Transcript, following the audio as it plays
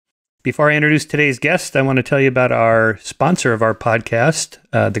Before I introduce today's guest, I want to tell you about our sponsor of our podcast,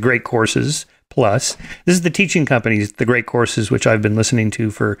 The Great Courses Plus. This is the teaching company's The Great Courses, which I've been listening to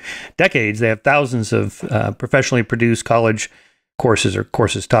for decades. They have thousands of professionally produced college courses or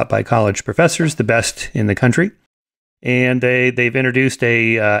courses taught by college professors, the best in the country. And they've introduced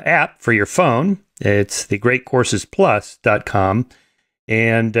a app for your phone. It's thegreatcoursesplus.com.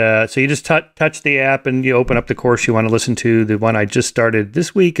 And so you just touch the app and you open up the course you want to listen to. The one I just started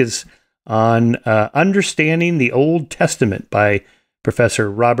this week is on Understanding the Old Testament by Professor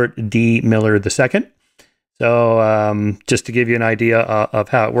Robert D. Miller II. So just to give you an idea of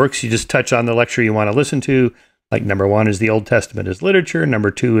how it works, you just touch on the lecture you want to listen to. Like number 1 is the Old Testament as literature.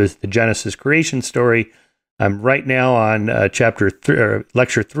 Number 2 is the Genesis creation story. I'm right now on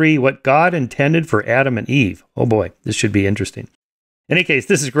lecture 3, What God Intended for Adam and Eve. Oh boy, this should be interesting. In any case,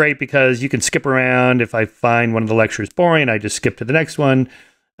 this is great because you can skip around. If I find one of the lectures boring, I just skip to the next one.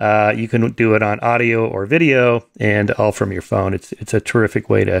 You can do it on audio or video and all from your phone. It's a terrific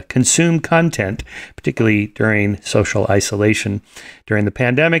way to consume content, particularly during social isolation. During the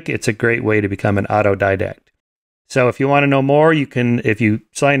pandemic, it's a great way to become an autodidact. So if you want to know more, you can, if you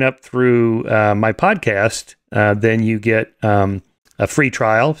sign up through my podcast, then you get a free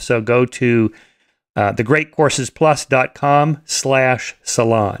trial. So go to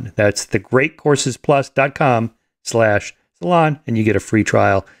thegreatcoursesplus.com/salon. That's thegreatcoursesplus.com/salon, and you get a free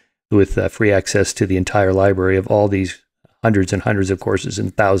trial with free access to the entire library of all these hundreds and hundreds of courses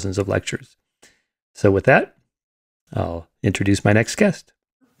and thousands of lectures. So with that, I'll introduce my next guest.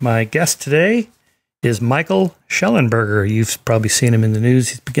 My guest today is Michael Shellenberger. You've probably seen him in the news.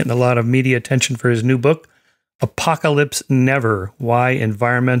 He's been getting a lot of media attention for his new book, Apocalypse Never, Why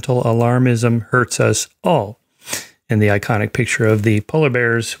Environmental Alarmism Hurts Us All. And the iconic picture of the polar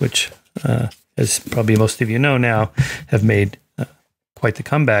bears, which, as probably most of you know now, have made quite the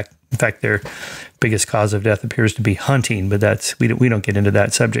comeback. In fact, their biggest cause of death appears to be hunting, but we don't get into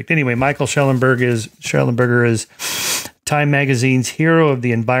that subject. Anyway, Michael Shellenberger is Time Magazine's Hero of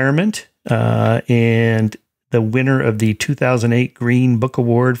the Environment, and the winner of the 2008 Green Book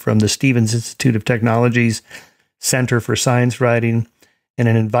Award from the Stevens Institute of Technology's Center for Science Writing, and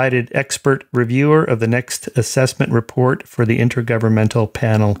an invited expert reviewer of the next assessment report for the Intergovernmental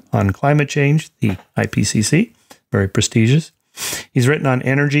Panel on Climate Change, the IPCC, very prestigious. He's written on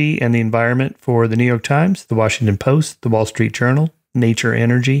energy and the environment for the New York Times, the Washington Post, the Wall Street Journal, Nature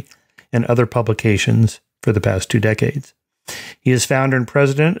Energy, and other publications for the past 2 decades. He is founder and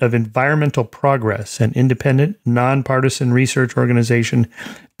president of Environmental Progress, an independent, nonpartisan research organization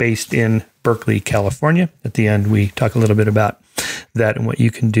based in Berkeley, California. At the end, we talk a little bit about that and what you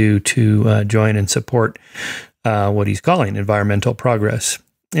can do to join and support what he's calling environmental progress.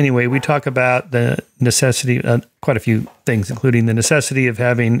 Anyway, we talk about the necessity, quite a few things, including the necessity of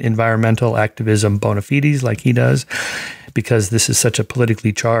having environmental activism bona fides like he does, because this is such a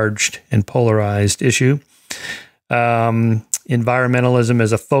politically charged and polarized issue. Environmentalism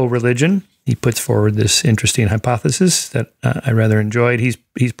as a faux religion. He puts forward this interesting hypothesis that I rather enjoyed. He's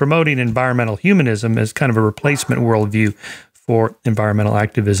promoting environmental humanism as kind of a replacement worldview for environmental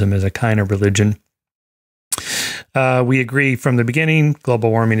activism as a kind of religion. We agree from the beginning,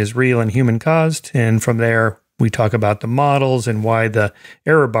 global warming is real and human caused. And from there, we talk about the models and why the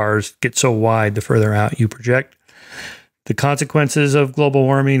error bars get so wide the further out you project. The consequences of global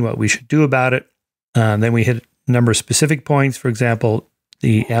warming, what we should do about it. Then we hit a number of specific points. For example,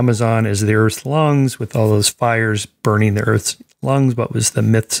 the Amazon is the Earth's lungs, with all those fires burning the Earth's lungs. What was the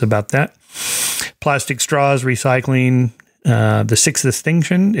myths about that? Plastic straws, recycling, the sixth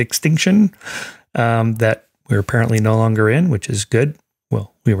extinction that we're apparently no longer in, which is good.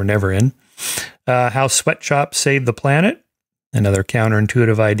 Well, we were never in. How sweatshops save the planet, another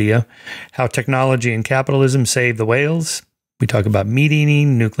counterintuitive idea. How technology and capitalism save the whales. We talk about meat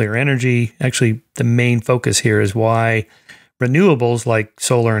eating, nuclear energy. Actually, the main focus here is why renewables like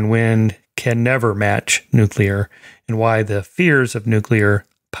solar and wind can never match nuclear, and why the fears of nuclear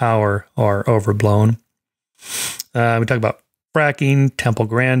power are overblown. We talk about fracking, Temple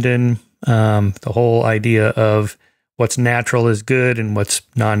Grandin, the whole idea of what's natural is good and what's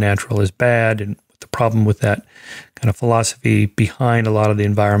non-natural is bad, and the problem with that kind of philosophy behind a lot of the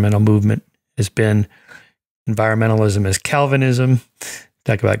environmental movement has been environmentalism as Calvinism.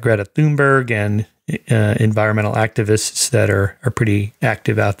 Talk about Greta Thunberg and environmental activists that are pretty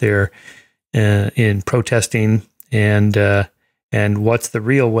active out there in protesting, and what's the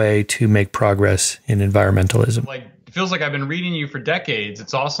real way to make progress in environmentalism. Like, it feels like I've been reading you for decades.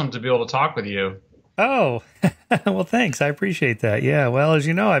 It's awesome to be able to talk with you. Oh, well, thanks. I appreciate that. Yeah, well, as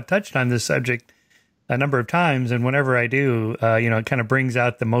you know, I've touched on this subject a number of times, and whenever I do, it kind of brings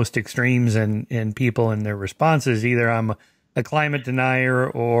out the most extremes in people and their responses. Either I'm a climate denier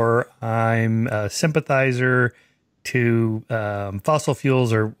or I'm a sympathizer to fossil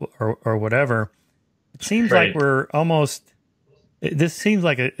fuels or whatever. It seems like we're almost. This seems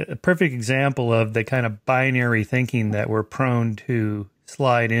like a perfect example of the kind of binary thinking that we're prone to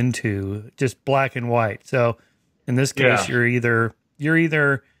slide into, just black and white. So in this case, you're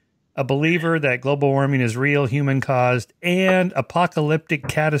either a believer that global warming is real, human caused, and apocalyptic,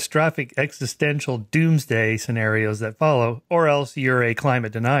 catastrophic, existential doomsday scenarios that follow, or else you're a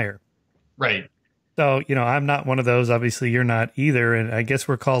climate denier. Right. So, I'm not one of those. Obviously, you're not either. And I guess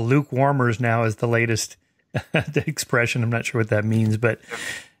we're called lukewarmers now as the latest expression. I'm not sure what that means, but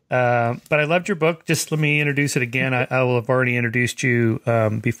I loved your book. Just let me introduce it again. I will have already introduced you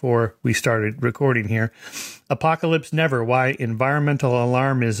before we started recording here. Apocalypse Never, Why Environmental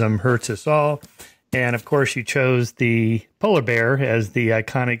Alarmism Hurts Us All. And of course, you chose the polar bear as the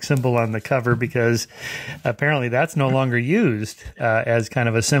iconic symbol on the cover because apparently that's no longer used as kind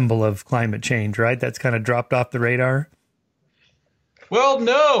of a symbol of climate change, right? That's kind of dropped off the radar. Well,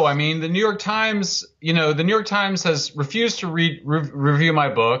 no. I mean, the New York Times has refused to review my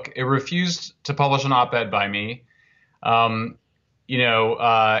book. It refused to publish an op-ed by me. But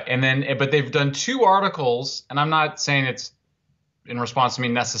they've done 2 articles, and I'm not saying it's in response to me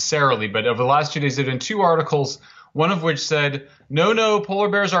necessarily, but over the last 2 days, they've done 2 articles, one of which said, no, polar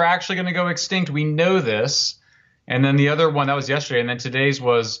bears are actually going to go extinct. We know this. And then the other one, that was yesterday, and then today's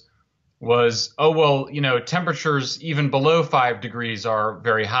was, temperatures even below 5 degrees are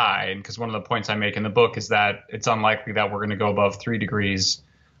very high. And because one of the points I make in the book is that it's unlikely that we're going to go above 3 degrees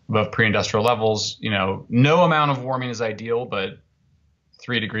above pre-industrial levels. No amount of warming is ideal, but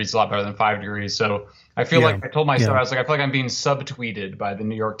 3 degrees is a lot better than 5 degrees. So I feel like I told my story, I was like, I feel like I'm being subtweeted by the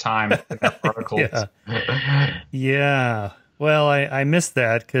New York Times articles. Yeah. Well, I missed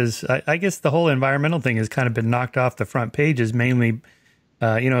that because I guess the whole environmental thing has kind of been knocked off the front pages, mainly.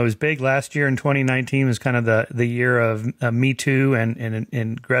 It was big last year in 2019 was kind of the year of Me Too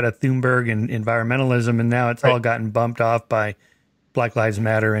and Greta Thunberg and environmentalism. And now it's all gotten bumped off by Black Lives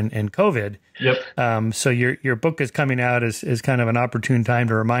Matter and COVID. Yep. So your book is coming out as kind of an opportune time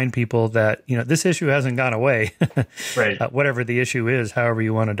to remind people that, this issue hasn't gone away. Right. Whatever the issue is, however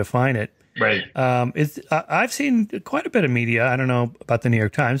you want to define it. Right. I've seen quite a bit of media. I don't know about the New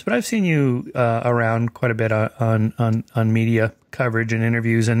York Times, but I've seen you around quite a bit on media coverage and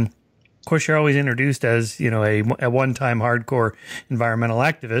interviews. And of course, you're always introduced as, a one-time hardcore environmental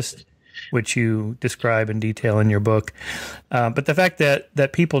activist, which you describe in detail in your book. But the fact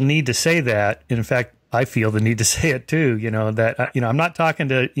that people need to say that, in fact, I feel the need to say it too, I'm not talking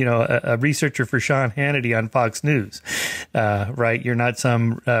to, a researcher for Sean Hannity on Fox News, right? You're not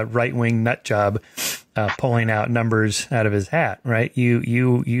some right-wing nut job pulling out numbers out of his hat, right?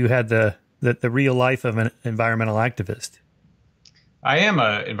 You had the real life of an environmental activist. I am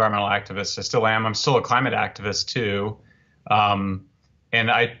an environmental activist. I still am. I'm still a climate activist too.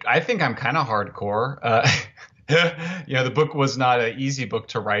 And I think I'm kind of hardcore. The book was not an easy book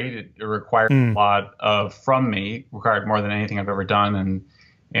to write. It required a lot from me, required more than anything I've ever done.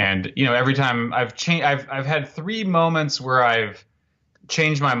 And every time I've had 3 moments where I've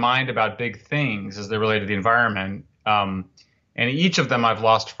changed my mind about big things as they relate to the environment. And each of them I've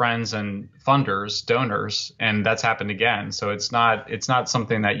lost friends and funders, donors, and that's happened again. So it's not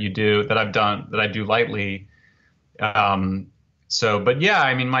something that I do lightly. But yeah,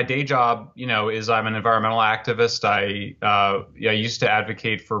 I mean, my day job, is I'm an environmental activist. I used to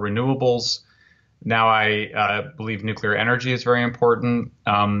advocate for renewables. Now I believe nuclear energy is very important.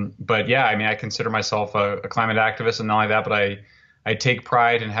 But yeah, I mean, I consider myself a climate activist, and not only that, but I take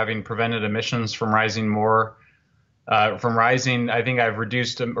pride in having prevented emissions from rising more. I think I've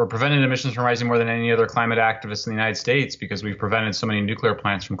reduced or prevented emissions from rising more than any other climate activist in the United States because we've prevented so many nuclear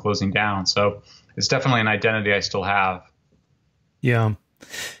plants from closing down. So it's definitely an identity I still have. Yeah.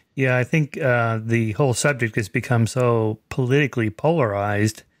 I think the whole subject has become so politically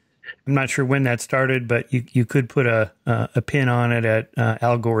polarized. I'm not sure when that started, but you could put a pin on it at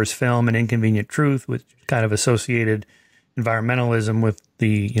Al Gore's film, An Inconvenient Truth, which kind of associated environmentalism with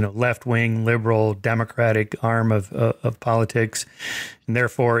the left-wing, liberal, democratic arm of politics. And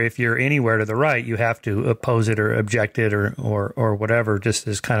therefore, if you're anywhere to the right, you have to oppose it or object it or whatever, just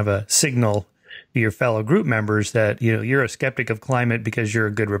as kind of a signal to your fellow group members that you're a skeptic of climate because you're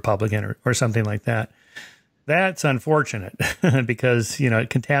a good Republican or something like that. That's unfortunate because it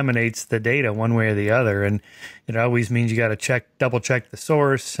contaminates the data one way or the other, and it always means you got to double check the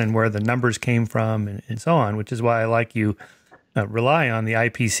source and where the numbers came from and so on. Which is why I like you rely on the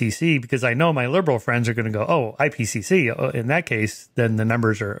IPCC because I know my liberal friends are going to go, oh, IPCC. Oh, in that case, then the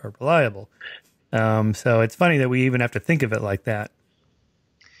numbers are reliable. So it's funny that we even have to think of it like that.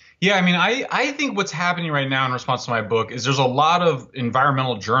 Yeah, I mean, I think what's happening right now in response to my book is there's a lot of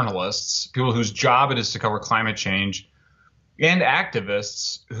environmental journalists, people whose job it is to cover climate change, and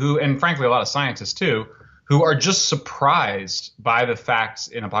activists who, and frankly, a lot of scientists too, who are just surprised by the facts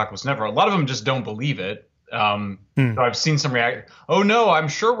in Apocalypse Never. A lot of them just don't believe it. So I've seen some react. Oh no, I'm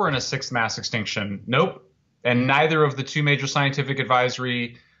sure we're in a sixth mass extinction. Nope. And neither of the two major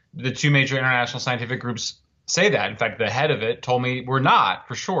the two major international scientific groups say that. In fact, the head of it told me we're not,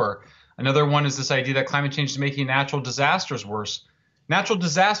 for sure. Another one is this idea that climate change is making natural disasters worse. Natural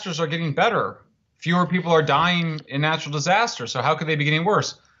disasters are getting better. Fewer people are dying in natural disasters. So how could they be getting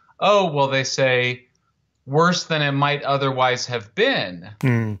worse? Oh, well, they say worse than it might otherwise have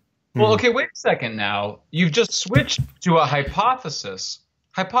been. Well, okay, wait a second now. You've just switched to a hypothesis.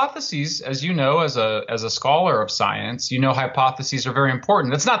 Hypotheses, as you know, as a scholar of science, you know hypotheses are very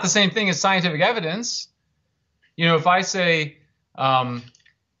important. That's not the same thing as scientific evidence. You know, if I say, I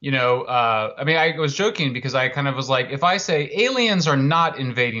mean, I was joking because I kind of was like, if I say aliens are not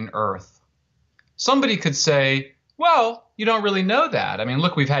invading Earth, somebody could say, well, you don't really know that. I mean,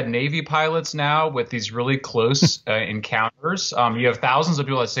 look, we've had Navy pilots now with these really close encounters. You have thousands of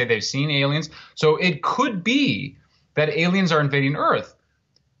people that say they've seen aliens. So it could be that aliens are invading Earth.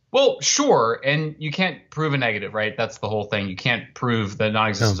 Well, sure. And you can't prove a negative, right? That's the whole thing. You can't prove the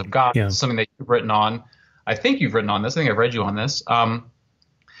non-existence of God. Yeah. It's something that you've written on. I think you've written on this. I think I've read you on this. But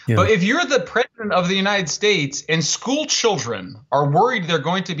if you're the president of the United States and school children are worried they're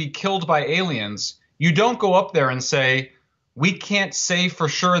going to be killed by aliens, you don't go up there and say, we can't say for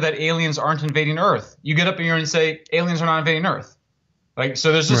sure that aliens aren't invading Earth. You get up here and say, aliens are not invading Earth. Like,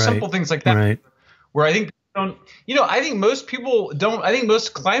 so there's just simple things like that where I think I think most people don't. I think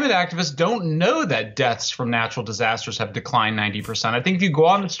most climate activists don't know that deaths from natural disasters have declined 90%. I think if you go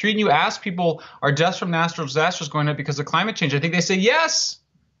on the street and you ask people, are deaths from natural disasters going up because of climate change? I think they say yes.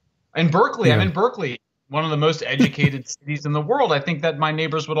 In Berkeley, I'm in Berkeley, one of the most educated cities in the world. I think that my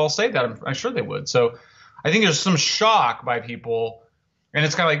neighbors would all say that. I'm sure they would. So I think there's some shock by people. And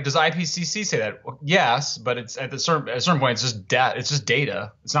it's kind of like, does IPCC say that? Well, yes, but it's at a certain point, it's just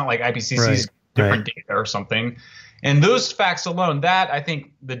data. It's not like IPCC's different data or something. And those facts alone, that I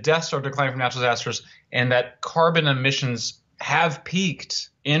think the deaths are declining from natural disasters and that carbon emissions have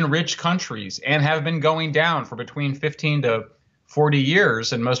peaked in rich countries and have been going down for between 15 to 40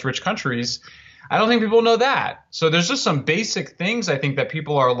 years in most rich countries. I don't think people know that. So there's just some basic things I think that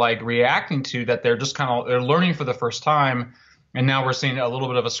people are like reacting to that they're just they're learning for the first time. And now we're seeing a little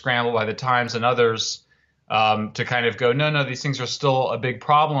bit of a scramble by the Times and others to kind of go, no, these things are still a big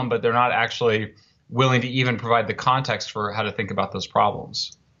problem, but they're not actually willing to even provide the context for how to think about those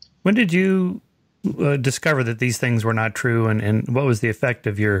problems. When did you discover that these things were not true, and what was the effect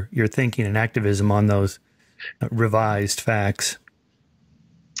of your thinking and activism on those revised facts?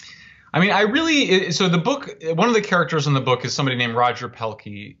 I mean, so the book, one of the characters in the book is somebody named Roger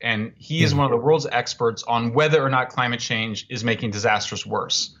Pelkey, and he is one of the world's experts on whether or not climate change is making disasters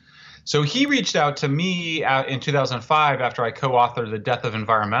worse. So he reached out to me in 2005 after I co-authored The Death of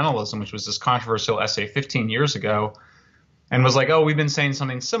Environmentalism, which was this controversial essay 15 years ago, and was like, oh, we've been saying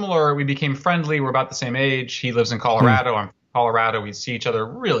something similar. We became friendly. We're about the same age. He lives in Colorado. I'm from Colorado. We see each other.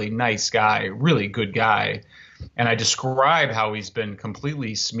 Really nice guy, really good guy. And I describe how he's been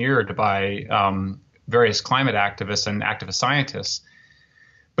completely smeared by various climate activists and activist scientists.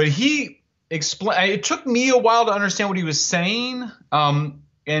 But he explained, it took me a while to understand what he was saying.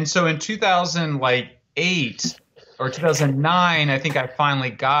 And so in 2008 or 2009, I think I finally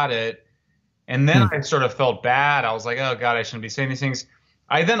got it. And then I sort of felt bad. I was like, oh, God, I shouldn't be saying these things.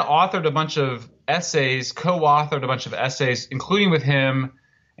 I then authored a bunch of essays, co-authored a bunch of essays, including with him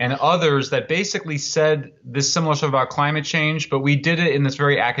and others that basically said this similar stuff about climate change, but we did it in this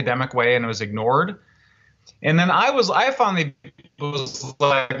very academic way and it was ignored. And then I finally was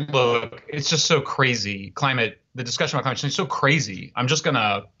like, look, it's just so crazy. The discussion about climate change is so crazy. I'm just going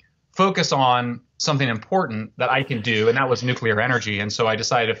to focus on something important that I can do. And that was nuclear energy. And so I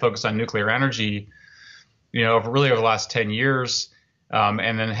decided to focus on nuclear energy, over the last 10 years,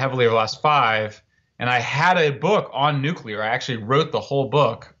 and then heavily over the last 5. And I had a book on nuclear. I actually wrote the whole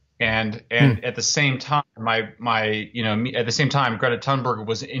book. And at the same time, at the same time, Greta Thunberg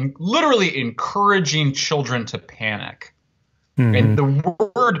was literally encouraging children to panic. And the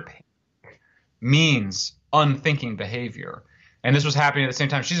word panic means unthinking behavior. And this was happening at the same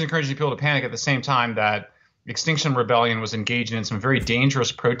time. She's encouraging people to panic at the same time that Extinction Rebellion was engaging in some very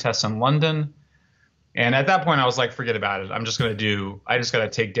dangerous protests in London. And at that point, I was like, forget about it. I just got to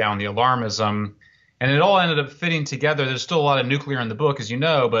take down the alarmism. And it all ended up fitting together. There's still a lot of nuclear in the book, as you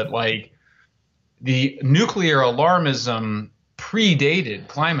know, but like the nuclear alarmism predated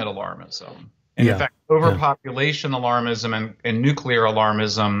climate alarmism. And in Yeah. fact, Yeah. overpopulation alarmism and nuclear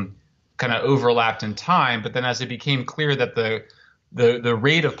alarmism kind of overlapped in time. But then as it became clear that the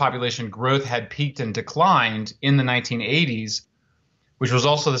rate of population growth had peaked and declined in the 1980s, which was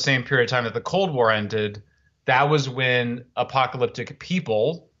also the same period of time that the Cold War ended, that was when apocalyptic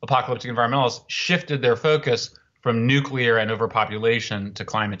environmentalists, shifted their focus from nuclear and overpopulation to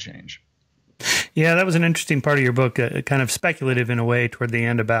climate change. Yeah, that was an interesting part of your book, kind of speculative in a way toward the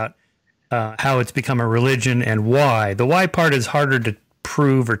end about how it's become a religion and why. The why part is harder to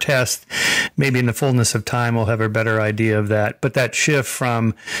prove or test. Maybe in the fullness of time we'll have a better idea of that. But that shift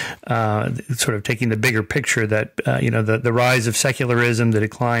from sort of taking the bigger picture, that the rise of secularism, the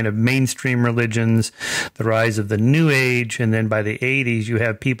decline of mainstream religions, the rise of the New Age, and then by the 80s you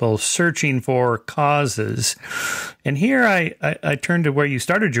have people searching for causes. And here I turn to where you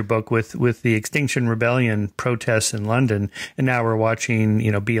started your book with the Extinction Rebellion protests in London, and now we're watching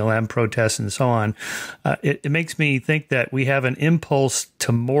BLM protests and so on. It makes me think that we have an impulse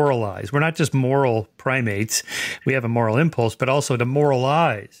to moralize. We're not just moral primates. We have a moral impulse, but also to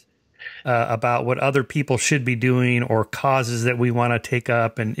moralize about what other people should be doing or causes that we want to take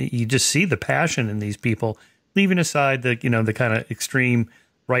up. And you just see the passion in these people, leaving aside the kind of extreme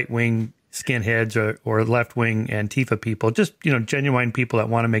right-wing skinheads or left-wing Antifa people, just, genuine people that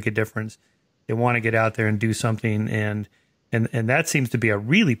want to make a difference. They want to get out there and do something. And that seems to be a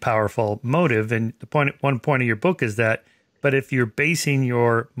really powerful motive. And one point of your book is that, but if you're basing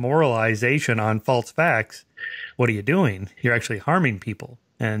your moralization on false facts, what are you doing? You're actually harming people.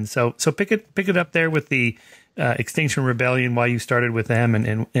 And so pick it up there with the Extinction Rebellion, why you started with them,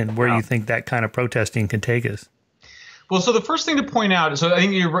 and where you think that kind of protesting can take us. Well, so the first thing to point out, so I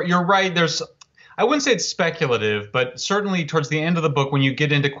think you're right. I wouldn't say it's speculative, but certainly towards the end of the book, when you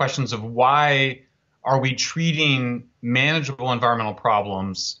get into questions of why are we treating manageable environmental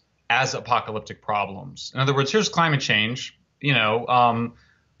problems as apocalyptic problems. In other words, here's climate change. We're going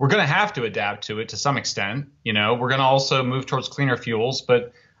to have to adapt to it to some extent. We're going to also move towards cleaner fuels.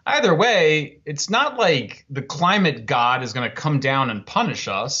 But either way, it's not like the climate god is going to come down and punish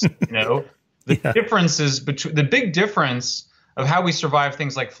us. Difference is the big difference of how we survive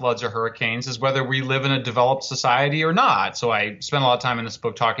things like floods or hurricanes is whether we live in a developed society or not. So I spent a lot of time in this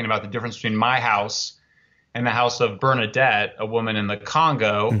book talking about the difference between my house and the house of Bernadette, a woman in the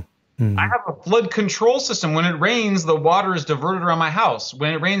Congo. I have a flood control system. When it rains, the water is diverted around my house.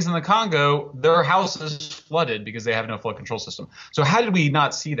 When it rains in the Congo, their house is flooded because they have no flood control system. So how did we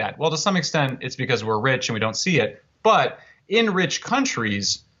not see that? Well, to some extent, it's because we're rich and we don't see it. But in rich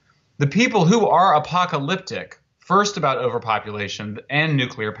countries, the people who are apocalyptic, first about overpopulation and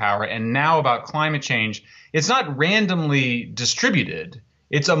nuclear power, and now about climate change, it's not randomly distributed.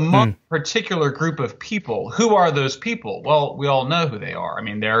 It's among a particular group of people. Who are those people? Well, we all know who they are. I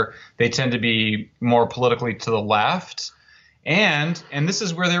mean, they tend to be more politically to the left. And this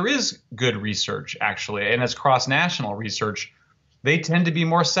is where there is good research, actually, and it's cross-national research. They tend to be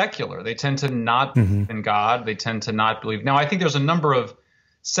more secular. They tend to not believe in God. They tend to not believe. Now, I think there's a number of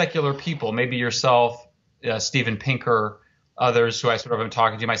secular people, maybe yourself, Steven Pinker, others who I sort of am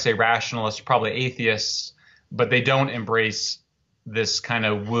talking to, you might say rationalists, probably atheists, but they don't embrace this kind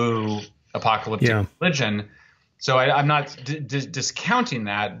of woo apocalyptic religion. So I'm not discounting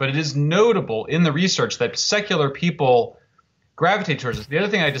that, but it is notable in the research that secular people gravitate towards this. The other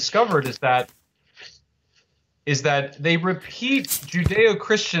thing I discovered is that they repeat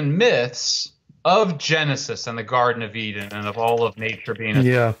Judeo-Christian myths of Genesis and the Garden of Eden and of all of nature being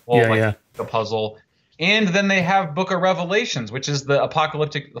a puzzle. And then they have Book of Revelations, which is the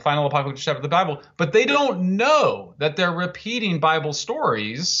final apocalyptic chapter of the Bible. But they don't know that they're repeating Bible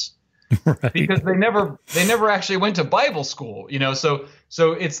stories because they never actually went to Bible school. So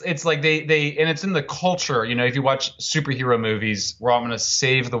it's like they and it's in the culture. If you watch superhero movies, we're all going to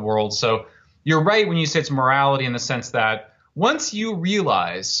save the world. So you're right when you say it's morality in the sense that once you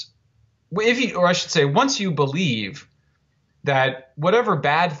realize, once you believe that whatever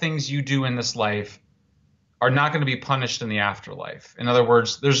bad things you do in this life are not going to be punished in the afterlife. In other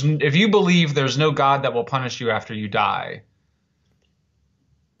words, if you believe there's no God that will punish you after you die,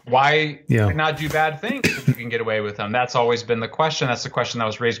 why not do bad things if you can get away with them? That's always been the question. That's the question that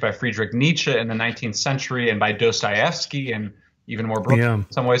was raised by Friedrich Nietzsche in the 19th century and by Dostoevsky and even more broadly in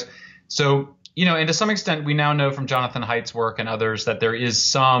some ways. So, and to some extent, we now know from Jonathan Haidt's work and others that there is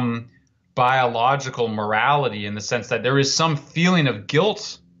some biological morality in the sense that there is some feeling of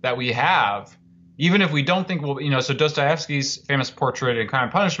guilt that we have even if we don't think we'll, so Dostoevsky's famous portrait in Crime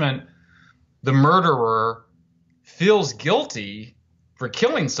and Punishment, the murderer feels guilty for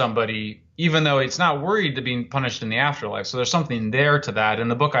killing somebody, even though it's not worried to be punished in the afterlife. So there's something there to that. In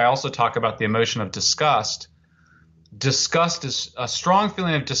the book, I also talk about the emotion of disgust. Disgust is a strong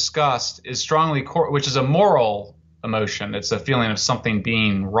feeling of disgust is strongly, which is a moral emotion. It's a feeling of something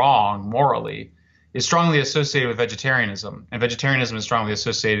being wrong morally, is strongly associated with vegetarianism. And vegetarianism is strongly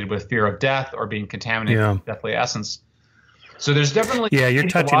associated with fear of death or being contaminated with deathly essence. So there's definitely you're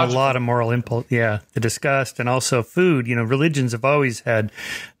touching a lot of moral impulse. The disgust and also food. Religions have always had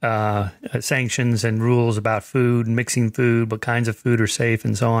sanctions and rules about food and mixing food, what kinds of food are safe,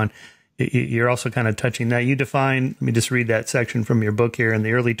 and so on. You're also kind of touching that. You define. Let me just read that section from your book here. In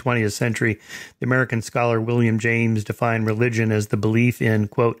the early 20th century, the American scholar William James defined religion as the belief in,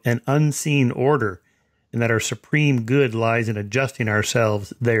 quote, an unseen order, and that our supreme good lies in adjusting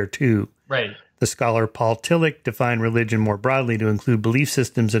ourselves thereto. Right. The scholar Paul Tillich defined religion more broadly to include belief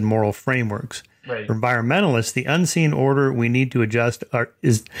systems and moral frameworks. Right. For environmentalists, the unseen order we need to adjust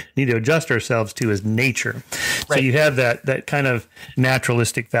ourselves to is nature. Right. So you have that kind of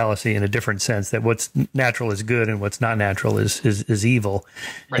naturalistic fallacy in a different sense, that what's natural is good and what's not natural is evil.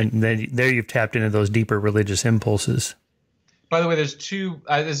 Right. And then there you've tapped into those deeper religious impulses. By the way, there's two.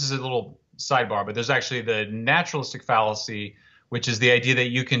 This is a little sidebar, but there's actually the naturalistic fallacy, which is the idea that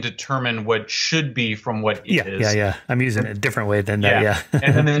you can determine what should be from what is. Yeah. I'm using it a different way than that, yeah.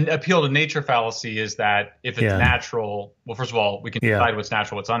 And then appeal to nature fallacy is that if it's natural, well, first of all, we can decide what's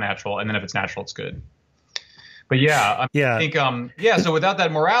natural, what's unnatural, and then if it's natural, it's good. But I think, so without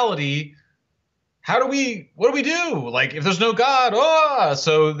that morality, what do we do? Like, if there's no God,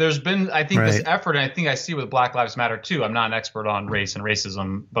 so there's been, I think, this effort, and I think I see with Black Lives Matter too. I'm not an expert on race and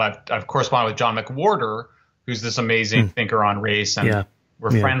racism, but I've corresponded with John McWhorter, who's this amazing thinker on race, and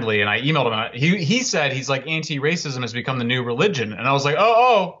we're friendly. And I emailed him, and he said he's like, anti-racism has become the new religion. And I was like,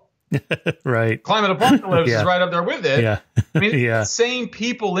 right. Climate apocalypse is right up there with it. Yeah. I mean, it's the same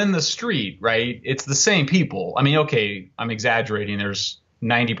people in the street, right? It's the same people. I mean, okay, I'm exaggerating. There's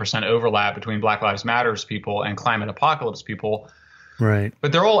 90% overlap between Black Lives Matters people and climate apocalypse people. Right.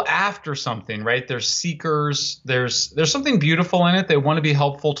 But they're all after something, right? They're seekers. There's something beautiful in it. They want to be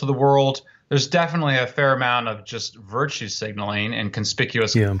helpful to the world. There's definitely a fair amount of just virtue signaling and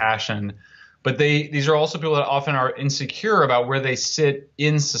conspicuous compassion. But these are also people that often are insecure about where they sit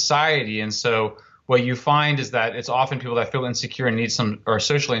in society. And so what you find is that it's often people that feel insecure and are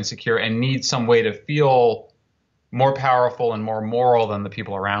socially insecure and need some way to feel more powerful and more moral than the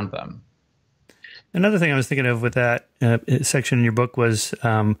people around them. Another thing I was thinking of with that section in your book was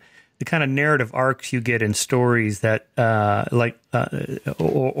the kind of narrative arcs you get in stories that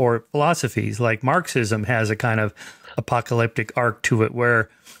or philosophies, like Marxism has a kind of apocalyptic arc to it where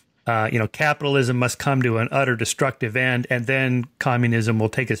capitalism must come to an utter destructive end, and then communism will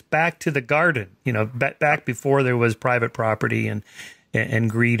take us back to the garden, back before there was private property and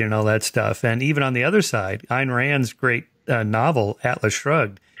greed and all that stuff. And even on the other side, Ayn Rand's great novel, Atlas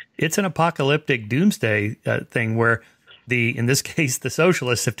Shrugged, it's an apocalyptic doomsday thing where in this case, the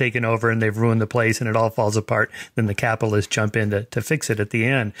socialists have taken over and they've ruined the place and it all falls apart. Then the capitalists jump in to fix it at the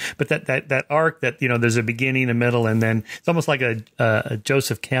end. But that arc that, there's a beginning, a middle, and then it's almost like a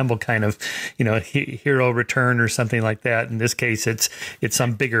Joseph Campbell kind of, hero return or something like that. In this case, it's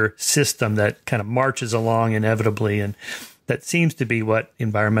some bigger system that kind of marches along inevitably. And that seems to be what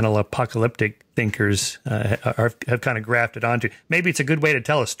environmental apocalyptic thinkers have kind of grafted onto. Maybe it's a good way to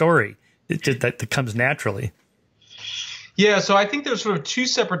tell a story that comes naturally. Yeah, so I think there's sort of two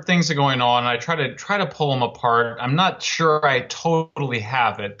separate things going on. I try to pull them apart. I'm not sure I totally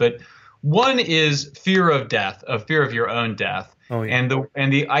have it, but one is fear of death, of fear of your own death. Oh, yeah.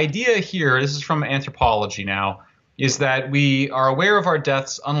 And the idea here, this is from anthropology now, is that we are aware of our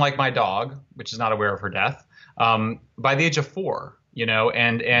deaths, unlike my dog, which is not aware of her death, by the age of 4.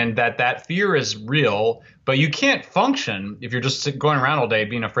 And that fear is real, but you can't function if you're just going around all day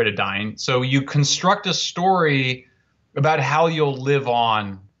being afraid of dying. So you construct a story about how you'll live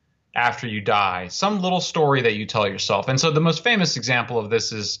on after you die, some little story that you tell yourself. And so the most famous example of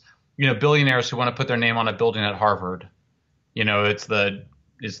this is, billionaires who want to put their name on a building at Harvard. It's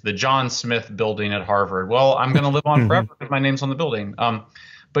the John Smith building at Harvard. Well, I'm going to live on forever because my name's on the building.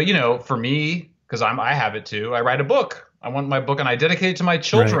 But for me, because I have it too, I write a book. I want my book and I dedicate it to my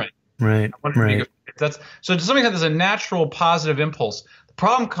children. Right. So to some extent, there's a natural positive impulse. The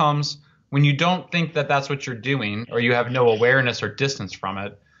problem comes when you don't think that that's what you're doing, or you have no awareness or distance from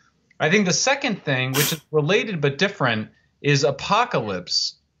it. I think the second thing, which is related but different, is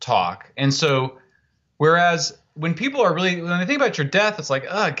apocalypse talk. And so Whereas when people are really, when they think about your death, it's like,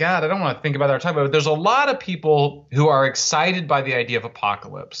 oh God, I don't want to think about that or talk about it. There's a lot of people who are excited by the idea of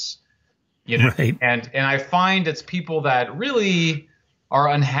apocalypse, you know, Right. and I find it's people that really are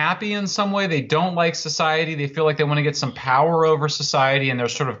unhappy in some way. They don't like society. They feel like they want to get some power over society, and they're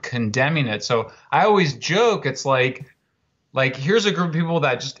sort of condemning it. So I always joke, it's like here's a group of people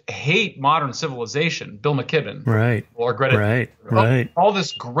that just hate modern civilization. Bill McKibben, Right. or Greta. Right. Oh, Right. all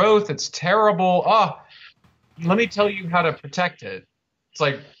this growth, it's terrible. Oh, let me tell you how to protect it. It's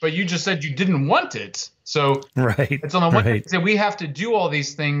like, but you just said you didn't want it. So Right. it's on the one hand, Right. we have to do all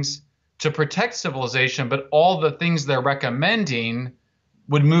these things to protect civilization, but all the things they're recommending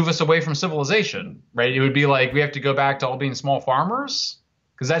would move us away from civilization, right? It would be like we have to go back to all being small farmers,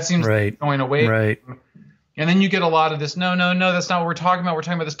 because that seems Right. going away. Right. And then you get a lot of this, no, that's not what we're talking about. We're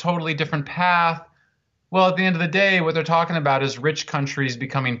talking about this totally different path. Well, at the end of the day, what they're talking about is rich countries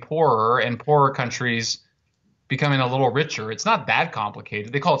becoming poorer and poorer countries becoming a little richer. It's not that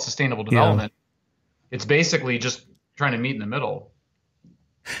complicated. They call it sustainable development. Yeah. It's basically just trying to meet in the middle.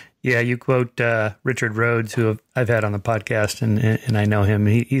 Yeah, you quote Richard Rhodes, who I've had on the podcast, and I know him.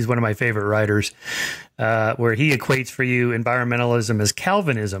 He's one of my favorite writers, where he equates for you environmentalism as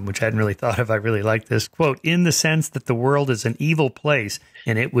Calvinism, which I hadn't really thought of. I really like this. Quote, in the sense that the world is an evil place,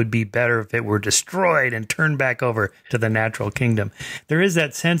 and it would be better if it were destroyed and turned back over to the natural kingdom. There is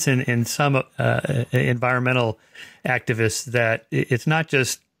that sense in some environmental activists that it's not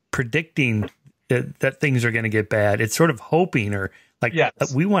just predicting that things are going to get bad. It's sort of hoping, or like, yes,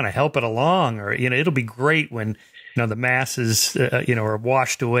 we want to help it along, or, you know, it'll be great when, you know, the masses, you know, are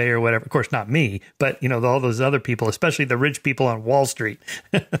washed away or whatever. Of course, not me, but, you know, all those other people, especially the rich people on Wall Street.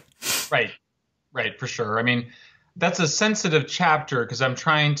 Right. Right. For sure. I mean, that's a sensitive chapter, because I'm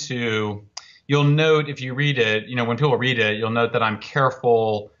trying to, you'll note if you read it, you know, when people read it, you'll note that I'm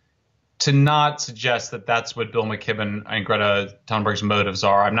careful to not suggest that that's what Bill McKibben and Greta Thunberg's motives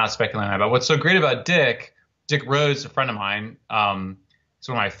are. I'm not speculating on that. But what's so great about Dick Rhodes, a friend of mine, he's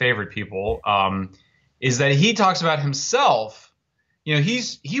one of my favorite people, is that he talks about himself. You know,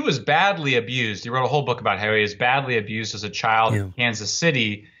 he was badly abused. He wrote a whole book about how he was badly abused as a child in Kansas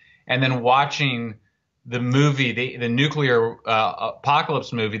City, and then watching the movie, the nuclear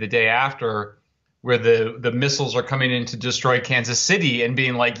apocalypse movie, the day after, where the missiles are coming in to destroy Kansas City, and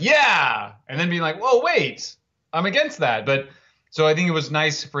being like, yeah, and then being like, whoa, wait, I'm against that. But so I think it was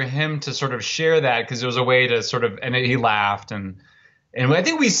nice for him to sort of share that, because it was a way to sort of, and he laughed. And I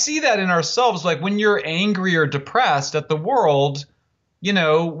think we see that in ourselves. Like when you're angry or depressed at the world, you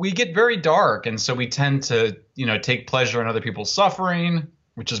know, we get very dark. And so we tend to, you know, take pleasure in other people's suffering,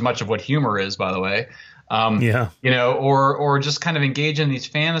 which is much of what humor is, by the way. You know, or just kind of engage in these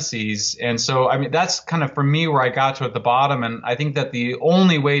fantasies. And so, I mean, that's kind of for me where I got to at the bottom. And I think that the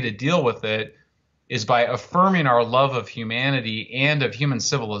only way to deal with it is by affirming our love of humanity and of human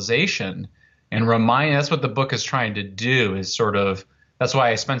civilization, and that's what the book is trying to do, is sort of, that's why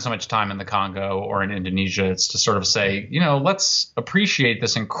I spend so much time in the Congo or in Indonesia. It's to sort of say, you know, let's appreciate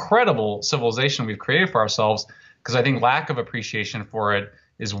this incredible civilization we've created for ourselves, because I think lack of appreciation for it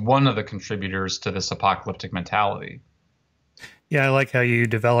is one of the contributors to this apocalyptic mentality. Yeah, I like how you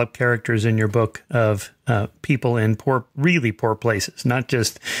develop characters in your book of people in really poor places, not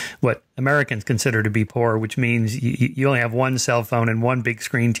just what Americans consider to be poor, which means you only have one cell phone and one big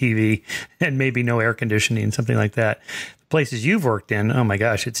screen TV and maybe no air conditioning, something like that. The places you've worked in, oh my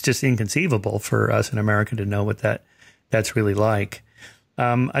gosh, it's just inconceivable for us in America to know what that's really like.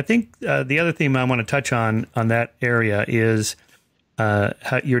 I think the other theme I want to touch on that area is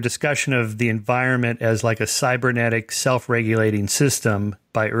your discussion of the environment as like a cybernetic self-regulating system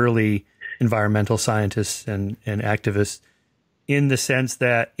by early environmental scientists and activists, in the sense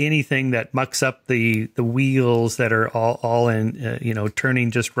that anything that mucks up the wheels that are all in, you know,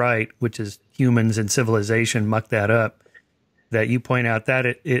 turning just right, which is humans and civilization, muck that up, that you point out that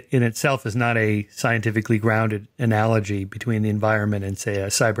it in itself is not a scientifically grounded analogy between the environment and, say,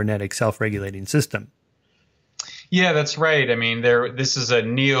 a cybernetic self-regulating system. Yeah, that's right. I mean, this is a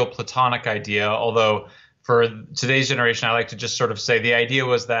Neoplatonic idea, although for today's generation, I like to just sort of say the idea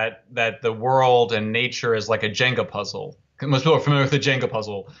was that the world and nature is like a Jenga puzzle. Most people are familiar with the Jenga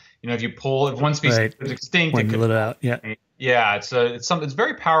puzzle. You know, if one species is extinct, it could out. Yeah, it's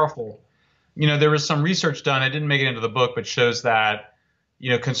very powerful. You know, there was some research done. I didn't make it into the book, but shows that, you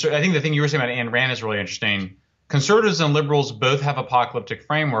know, I think the thing you were saying about Ayn Rand is really interesting. Conservatives and liberals both have apocalyptic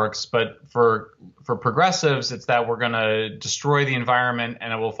frameworks, but for progressives, it's that we're going to destroy the environment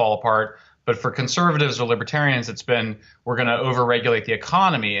and it will fall apart. But for conservatives or libertarians, it's been, we're going to overregulate the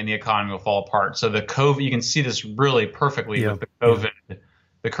economy and the economy will fall apart. So you can see this really perfectly with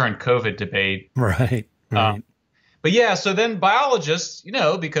the current COVID debate. Right. Right. But yeah, so then biologists,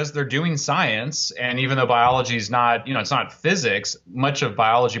 because they're doing science, and even though biology is not, it's not physics, much of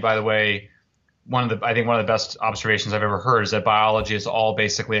biology, by the way, I think one of the best observations I've ever heard is that biology is all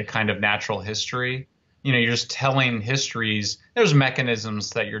basically a kind of natural history. You're just telling histories. There's mechanisms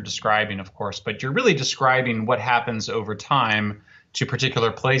that you're describing, of course, but you're really describing what happens over time to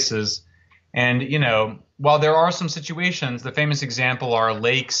particular places. And, while there are some situations, the famous example are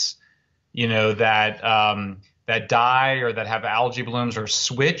lakes, that die or that have algae blooms or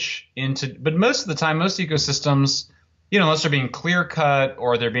switch into, but most of the time, most ecosystems, unless they're being clear cut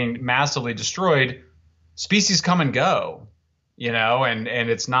or they're being massively destroyed, species come and go, and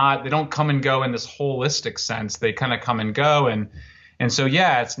it's not, they don't come and go in this holistic sense. They kind of come and go. And so,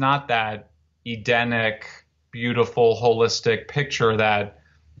 yeah, it's not that Edenic, beautiful, holistic picture that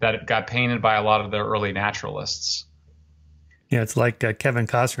got painted by a lot of the early naturalists. Yeah, it's like Kevin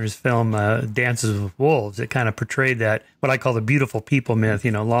Costner's film Dances with Wolves. It kind of portrayed that, what I call the beautiful people myth.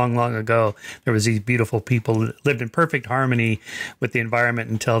 Long, long ago, there was these beautiful people that lived in perfect harmony with the environment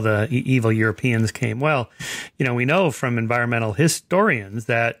until the evil Europeans came. Well, we know from environmental historians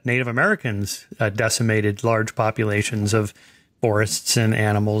that Native Americans decimated large populations of forests and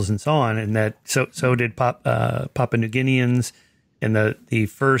animals and so on, and that so did Papua New Guineans. And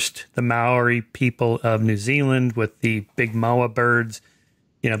the Maori people of New Zealand with the big moa birds,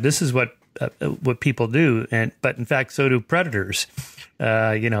 this is what people do. But in fact, so do predators.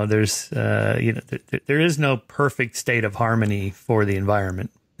 There's there is no perfect state of harmony for the environment,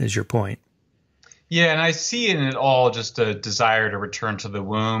 is your point. Yeah, and I see in it all just a desire to return to the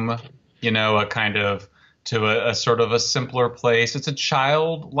womb. A kind of to a sort of a simpler place. It's a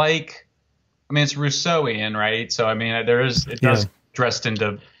childlike. It's Rousseauian, right? So, it does dressed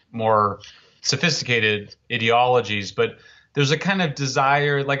into more sophisticated ideologies, but there's a kind of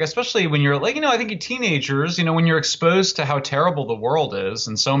desire, like, especially when you're like, I think teenagers, when you're exposed to how terrible the world is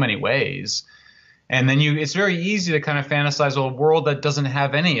in so many ways, and then it's very easy to kind of fantasize a world that doesn't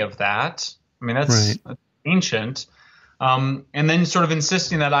have any of that. That's right. Ancient. And then sort of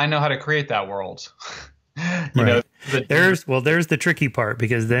insisting that I know how to create that world. Right. There's the tricky part,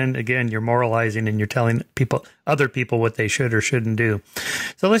 because then again, you're moralizing and you're telling other people what they should or shouldn't do.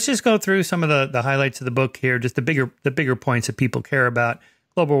 So let's just go through some of the highlights of the book here, just the bigger points that people care about.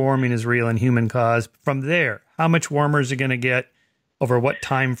 Global warming is real and human caused. From there, how much warmer is it going to get? Over what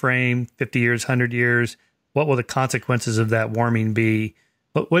time frame? 50 years, 100 years? What will the consequences of that warming be?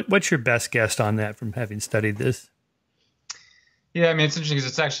 What's your best guess on that from having studied this? Yeah, it's interesting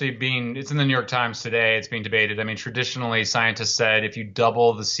because it's in the New York Times today. It's being debated. Traditionally, scientists said if you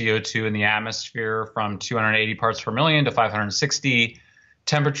double the CO2 in the atmosphere from 280 parts per million to 560,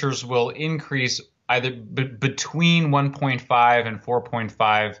 temperatures will increase either between 1.5 and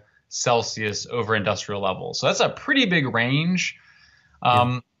 4.5 Celsius over industrial levels. So that's a pretty big range.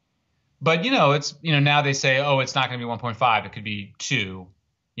 But, it's, now they say, oh, it's not going to be 1.5. It could be 2.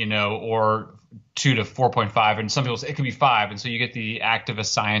 Or 2 to 4.5, and some people say it could be 5. And so you get the activist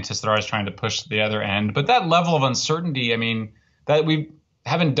scientists that are always trying to push the other end. But that level of uncertainty, that we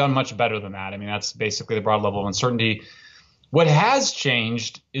haven't done much better than that. That's basically the broad level of uncertainty. What has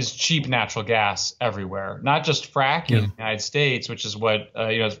changed is cheap natural gas everywhere, not just fracking in the United States, which is what,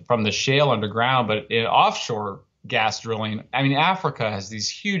 from the shale underground, but in offshore gas drilling. Africa has these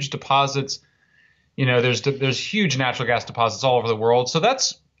huge deposits. There's huge natural gas deposits all over the world. So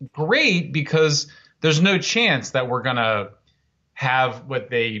that's great, because there's no chance that we're going to have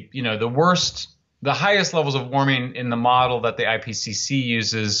what the highest levels of warming in the model that the IPCC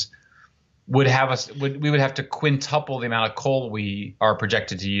uses we would have to quintuple the amount of coal we are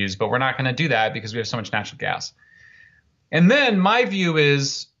projected to use, but we're not going to do that because we have so much natural gas. And then my view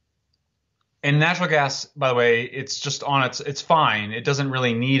is, and natural gas, by the way, it's just it's fine. It doesn't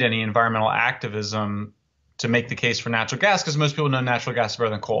really need any environmental activism to make the case for natural gas, because most people know natural gas is better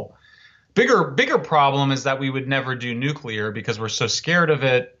than coal. Bigger problem is that we would never do nuclear because we're so scared of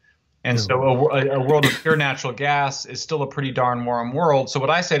it. And so a world of pure natural gas is still a pretty darn warm world. So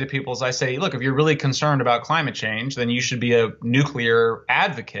what I say to people is look, if you're really concerned about climate change, then you should be a nuclear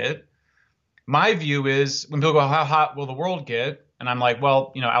advocate. My view is, when people go, how hot will the world get? And I'm like,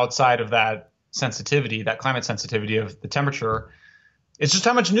 well, outside of that sensitivity, that climate sensitivity of the temperature, it's just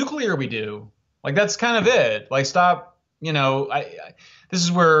how much nuclear we do. Like, that's kind of it. Like, stop, this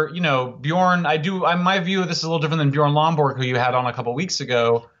is where, Bjorn, my view of this is a little different than Bjorn Lomborg, who you had on a couple of weeks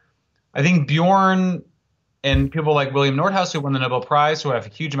ago. I think Bjorn and people like William Nordhaus, who won the Nobel Prize, who I have a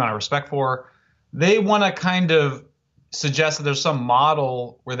huge amount of respect for, they want to kind of suggest that there's some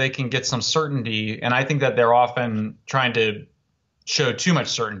model where they can get some certainty. And I think that they're often trying to show too much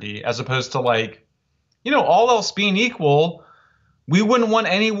certainty, as opposed to like, all else being equal, we wouldn't want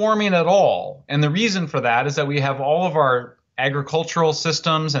any warming at all. And the reason for that is that we have all of our agricultural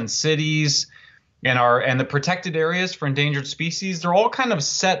systems and cities and the protected areas for endangered species. They're all kind of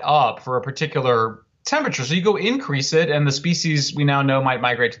set up for a particular temperature. So you go increase it, and the species we now know might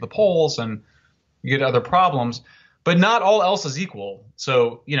migrate to the poles, and you get other problems. But not all else is equal.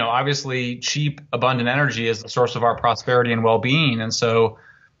 So, obviously cheap, abundant energy is the source of our prosperity and well-being. And so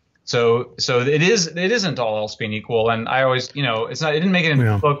it isn't all else being equal. And I always, it's not, it didn't make it in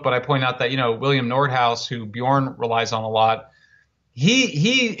the book, but I point out that, William Nordhaus, who Bjorn relies on a lot,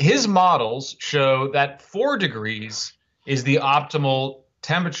 his models show that 4 degrees is the optimal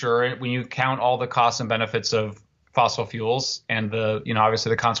temperature when you count all the costs and benefits of fossil fuels and the, obviously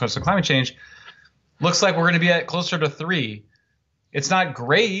the consequences of climate change. Looks like we're going to be at closer to 3. It's not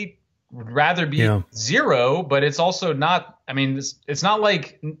great. Would rather be 0, but it's also not. I mean, it's not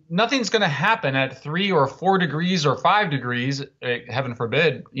like nothing's going to happen at 3 or 4 degrees or 5 degrees. Heaven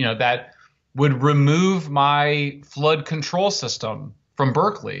forbid, that would remove my flood control system from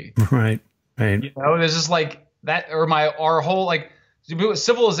Berkeley. Right. There's just like that, or our whole like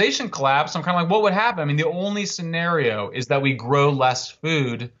civilization collapse. I'm kind of like, what would happen? I mean, the only scenario is that we grow less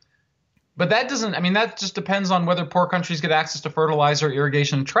food. But that doesn't, that just depends on whether poor countries get access to fertilizer,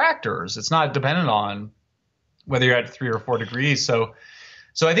 irrigation, and tractors. It's not dependent on whether you're at 3 or 4 degrees. So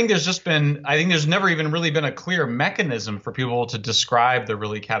I think there's never even really been a clear mechanism for people to describe the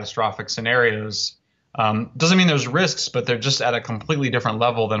really catastrophic scenarios. Doesn't mean there's risks, but they're just at a completely different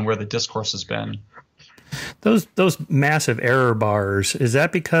level than where the discourse has been. Those massive error bars, is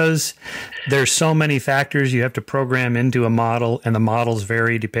that because there's so many factors you have to program into a model, and the models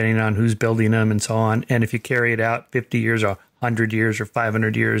vary depending on who's building them and so on? And if you carry it out 50 years or 100 years or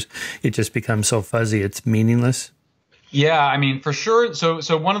 500 years, it just becomes so fuzzy it's meaningless? Yeah, for sure. So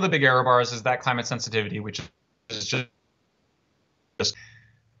one of the big error bars is that climate sensitivity, which is just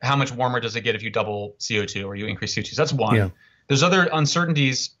how much warmer does it get if you double CO2 or you increase CO2. So that's one. Yeah. There's other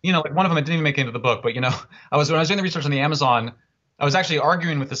uncertainties, like one of them I didn't even make it into the book, but when I was doing the research on the Amazon, I was actually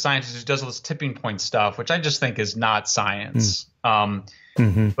arguing with the scientist who does all this tipping point stuff, which I just think is not science. But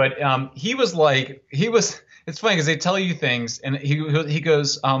he was like, it's funny because they tell you things, and he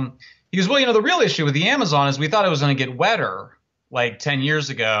goes, well, the real issue with the Amazon is we thought it was going to get wetter like 10 years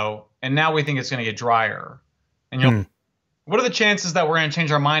ago, and now we think it's going to get drier. And what are the chances that we're going to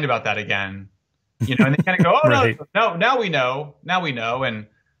change our mind about that again? And they kind of go, oh, right. no, now we know. And,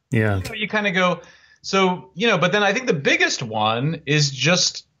 you kind of go, so, but then I think the biggest one is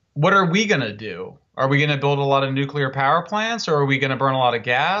just, what are we going to do? Are we going to build a lot of nuclear power plants, or are we going to burn a lot of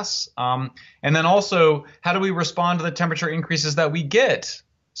gas? And then also, how do we respond to the temperature increases that we get?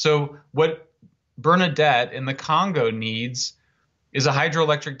 So what Bernadette in the Congo needs is a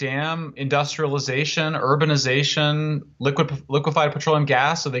hydroelectric dam, industrialization, urbanization, liquefied petroleum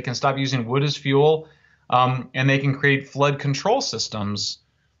gas so they can stop using wood as fuel, and they can create flood control systems.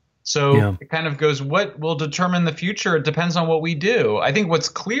 So it kind of goes, what will determine the future? It depends on what we do. I think what's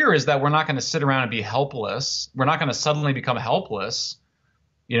clear is that we're not going to sit around and be helpless. We're not going to suddenly become helpless.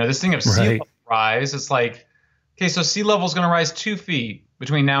 This thing of sea level rise, it's like, okay, so sea level is going to rise 2 feet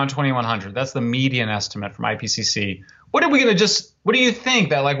between now and 2100. That's the median estimate from IPCC. What are we going to what do you think,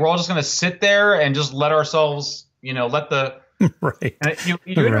 that like we're all just going to sit there and just let ourselves, let the right. And you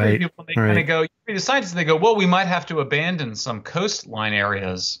interview people, they kind of go, you read the scientists, and they go, well, we might have to abandon some coastline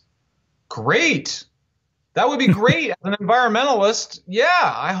areas. Great. That would be great. As an environmentalist,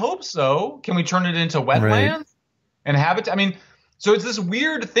 yeah, I hope so. Can we turn it into wetlands and habitat? So it's this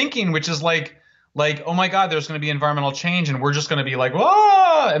weird thinking, which is like, oh my God, there's going to be environmental change, and we're just going to be like,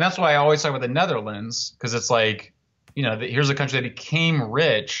 whoa. And that's why I always talk about the Netherlands, because it's like, here's a country that became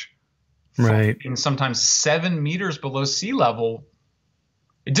rich, and sometimes 7 meters below sea level.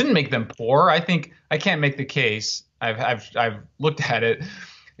 It didn't make them poor. I think I can't make the case. I've looked at it.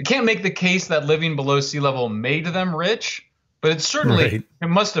 I can't make the case that living below sea level made them rich, but it certainly it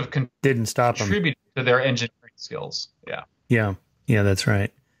must have didn't stop them. Contributed to their engineering skills. Yeah, that's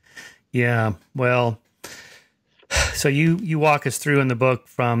right. Yeah, well, so you walk us through in the book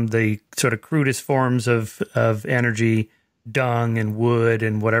from the sort of crudest forms of energy, dung and wood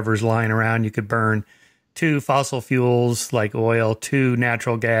and whatever's lying around you could burn, to fossil fuels like oil, to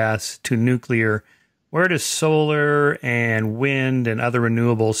natural gas, to nuclear. Where does solar and wind and other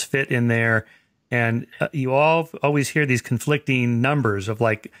renewables fit in there? And you always hear these conflicting numbers of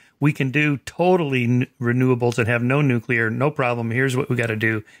like, we can do totally renewables and have no nuclear, no problem. Here's what we got to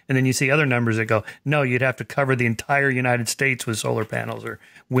do. And then you see other numbers that go, no, you'd have to cover the entire United States with solar panels or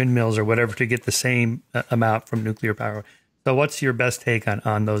windmills or whatever to get the same amount from nuclear power. So what's your best take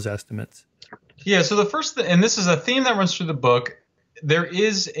on those estimates? Yeah, so the first thing, and this is a theme that runs through the book, there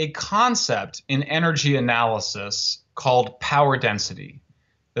is a concept in energy analysis called power density.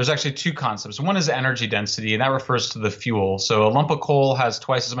 There's actually two concepts. One is energy density, and that refers to the fuel. So a lump of coal has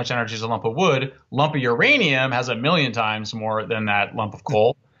twice as much energy as a lump of wood. A lump of uranium has 1,000,000 times more than that lump of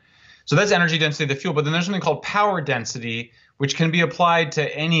coal. So that's energy density of the fuel. But then there's something called power density, which can be applied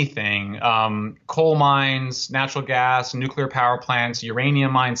to anything. Coal mines, natural gas, nuclear power plants,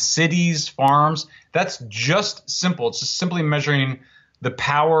 uranium mines, cities, farms. That's just simple. It's just simply measuring the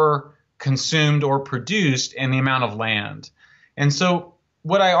power consumed or produced and the amount of land. And so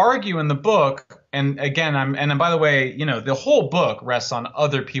what I argue in the book, and again, and by the way, the whole book rests on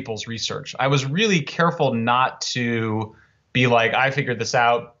other people's research. I was really careful not to be like, I figured this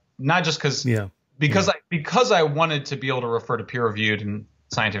out, not just because I wanted to be able to refer to peer-reviewed and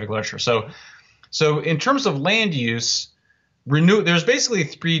scientific literature. So in terms of land use, there's basically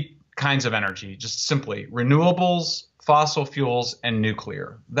three kinds of energy, just simply renewables, fossil fuels, and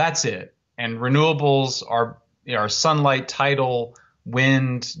nuclear. That's it. And renewables are sunlight, tidal,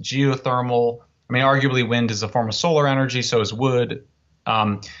 wind, geothermal. I mean, arguably wind is a form of solar energy, so is wood.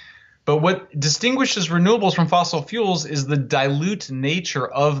 But what distinguishes renewables from fossil fuels is the dilute nature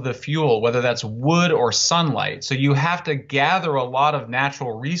of the fuel, whether that's wood or sunlight. So you have to gather a lot of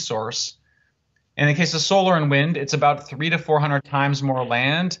natural resource. And in the case of solar and wind, it's about 300 to 400 times more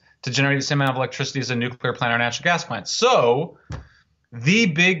land to generate the same amount of electricity as a nuclear plant or natural gas plant. So the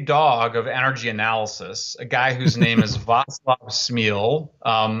big dog of energy analysis, a guy whose name is Václav Smil.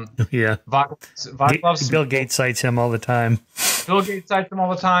 Bill Gates cites him all the time. Bill Gates cites him all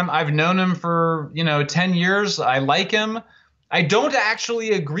the time. I've known him for 10 years. I like him. I don't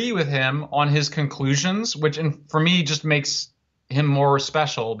actually agree with him on his conclusions, which for me just makes him more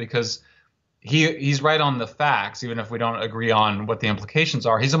special because he's right on the facts, even if we don't agree on what the implications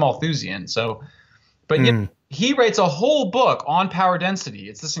are. He's a Malthusian. He writes a whole book on power density.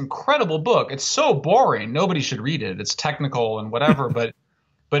 It's this incredible book. It's so boring. Nobody should read it. It's technical and whatever, but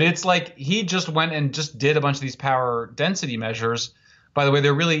it's like he just went and just did a bunch of these power density measures. By the way,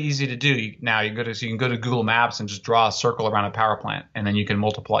 they're really easy to do. Now you can go to Google Maps and just draw a circle around a power plant, and then you can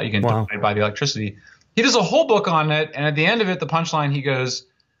multiply. You can divide by the electricity. He does a whole book on it, and at the end of it, the punchline, he goes,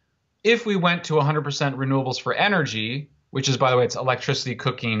 if we went to 100% renewables for energy, which is, by the way, it's electricity,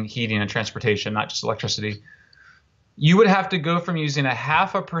 cooking, heating, and transportation, not just electricity, you would have to go from using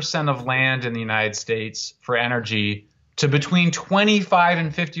 0.5% of land in the United States for energy to between 25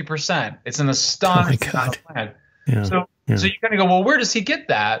 and 50%. It's an astonishing amount of land. Yeah. So you kind of go, well, where does he get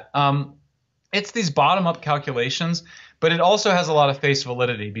that? It's these bottom-up calculations, but it also has a lot of face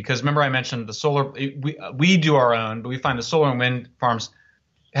validity because remember I mentioned the solar. We do our own, but we find the solar and wind farms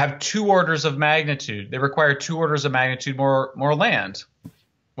have 2 orders of magnitude. They require 2 orders of magnitude more land.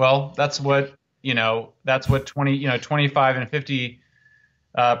 Well, that's what 25 and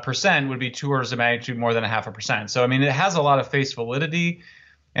 50% would be 2 orders of magnitude more than 0.5%. So I mean, it has a lot of face validity.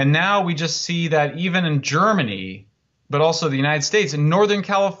 And now we just see that even in Germany, but also the United States, in Northern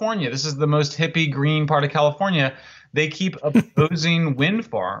California, this is the most hippie green part of California, they keep opposing wind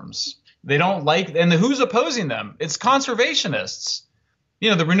farms. They don't like, and who's opposing them? It's conservationists.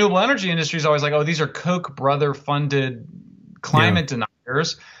 The renewable energy industry is always like, oh, these are Koch brother funded climate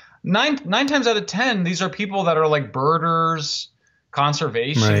deniers. Nine times out of 10, these are people that are like birders,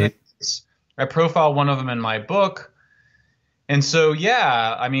 conservationists. Right. I profile one of them in my book. And so,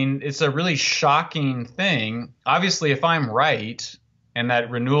 I mean, it's a really shocking thing. Obviously, if I'm right and that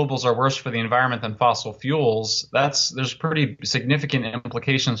renewables are worse for the environment than fossil fuels, there's pretty significant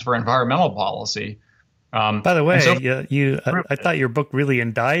implications for environmental policy. By the way, I thought your book really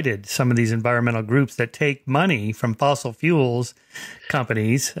indicted some of these environmental groups that take money from fossil fuels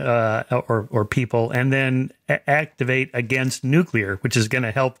companies or people and then activate against nuclear, which is going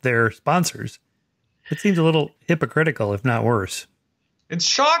to help their sponsors. It seems a little hypocritical, if not worse. It's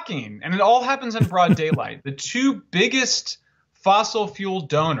shocking, and it all happens in broad daylight. The 2 biggest fossil fuel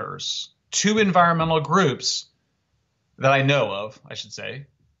donors to environmental groups that I know of, I should say,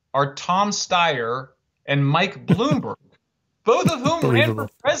 are Tom Steyer and Mike Bloomberg, both of whom ran for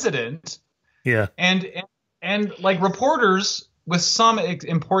president. Yeah. And like reporters, with some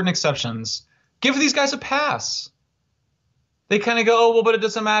important exceptions, give these guys a pass. They kind of go, oh, well, but it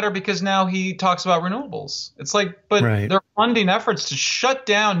doesn't matter because now he talks about renewables. It's like, but they're funding efforts to shut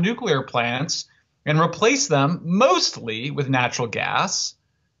down nuclear plants and replace them mostly with natural gas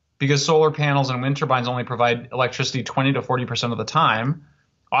because solar panels and wind turbines only provide electricity 20 to 40% of the time,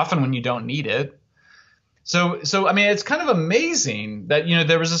 often when you don't need it. So I mean, it's kind of amazing that,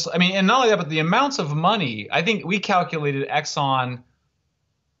 there was this. I mean, and not only that, but the amounts of money. I think we calculated Exxon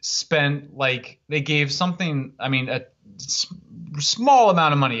spent, like, they gave something. I mean, a small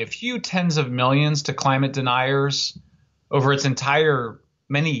amount of money, a few tens of millions, to climate deniers over its entire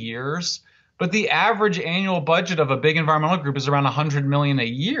many years. But the average annual budget of a big environmental group is around 100 million a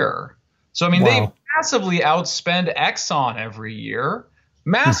year. So I mean, they Wow. massively outspend Exxon every year,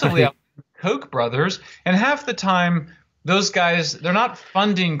 massively Right. outspend Koch brothers, and half the time those guys, they're not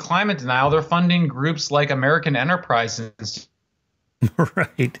funding climate denial, they're funding groups like American Enterprise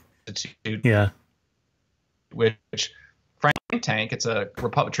Right. Institute, Yeah. which think tank. It's a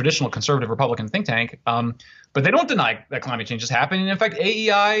traditional conservative Republican think tank, but they don't deny that climate change is happening. In fact,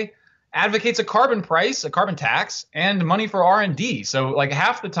 AEI advocates a carbon price, a carbon tax, and money for R&D. So, like,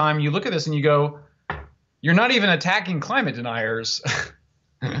 half the time you look at this and you go, you're not even attacking climate deniers.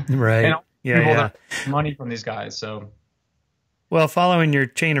 Right. And Yeah. people Yeah. that money from these guys. So, Well, following your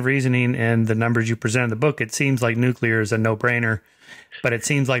chain of reasoning and the numbers you present in the book, it seems like nuclear is a no-brainer, but it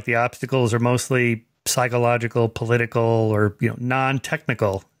seems like the obstacles are mostly psychological, political, or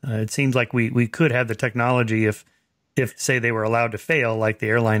non-technical. It seems like we could have the technology if say they were allowed to fail, like the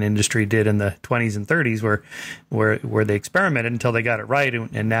airline industry did in the 20s and 30s, where they experimented until they got it right,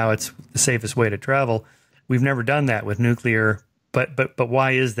 and now it's the safest way to travel. We've never done that with nuclear, but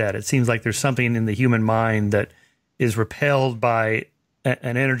why is that? It seems like there's something in the human mind that is repelled by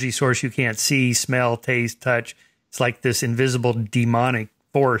an energy source you can't see, smell, taste, touch. It's like this invisible demonic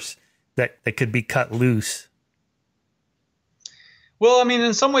force that could be cut loose. well, I mean,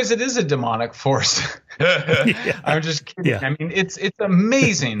 in some ways, it is a demonic force. Yeah. I'm just kidding. Yeah. I mean, it's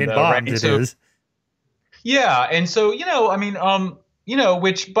amazing, In though, bombs, right? it So, is. yeah, and so, I mean,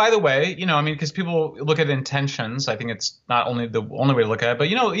 which, by the way, I mean, because people look at intentions. I think it's not only the only way to look at it, but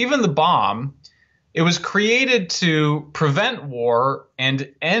even the bomb, it was created to prevent war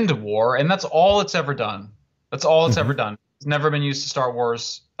and end war, and that's all it's ever done. That's all it's ever done. It's never been used to start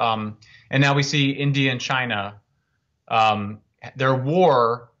wars. And now we see India and China. Their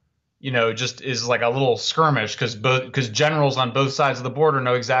war, just is like a little skirmish because generals on both sides of the border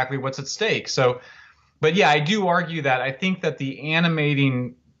know exactly what's at stake. So, but yeah, I do argue that I think that the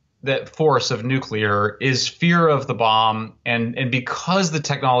animating that force of nuclear is fear of the bomb, and because the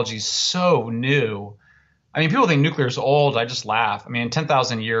technology is so new. I mean, people think nuclear is old. I just laugh. I mean, in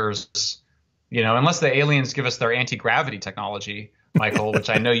 10,000 years, unless the aliens give us their anti-gravity technology, Michael,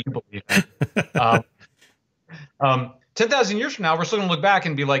 which I know you believe in. 10,000 years from now, we're still going to look back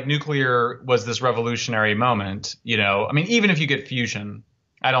and be like, nuclear was this revolutionary moment. I mean, even if you get fusion,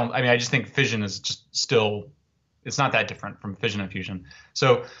 I just think fission is just still, it's not that different from fission and fusion.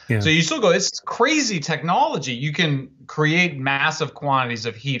 So you still go, it's crazy technology. You can create massive quantities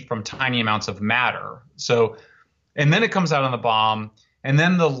of heat from tiny amounts of matter. So, and then it comes out on the bomb, and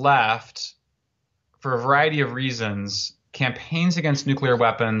then the left, for a variety of reasons, campaigns against nuclear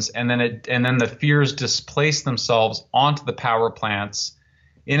weapons, and then the fears displace themselves onto the power plants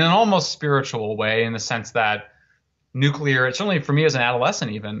in an almost spiritual way, in the sense that nuclear, certainly for me as an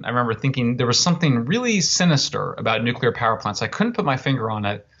adolescent even, I remember thinking there was something really sinister about nuclear power plants. I couldn't put my finger on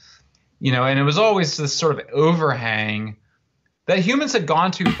it, and it was always this sort of overhang that humans had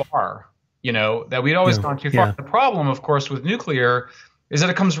gone too far, that we'd always gone too far. Yeah. The problem, of course, with nuclear is that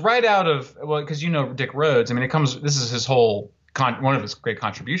it comes right out of, well, because Dick Rhodes, I mean, this is his whole, one of his great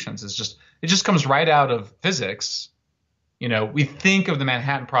contributions, it just comes right out of physics. We think of the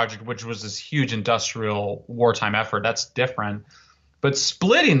Manhattan Project, which was this huge industrial wartime effort. That's different. But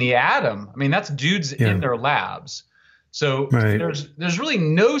splitting the atom, I mean, that's dudes in their labs. So there's really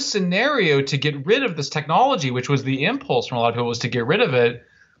no scenario to get rid of this technology, which was the impulse from a lot of people, was to get rid of it.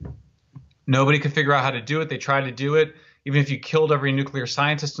 Nobody could figure out how to do it. They tried to do it. Even if you killed every nuclear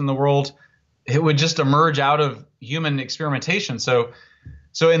scientist in the world, it would just emerge out of human experimentation. So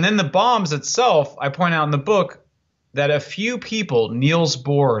and then the bombs itself, I point out in the book that a few people, Niels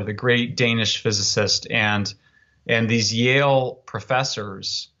Bohr, the great Danish physicist, and these Yale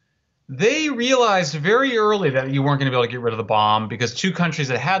professors, they realized very early that you weren't going to be able to get rid of the bomb, because two countries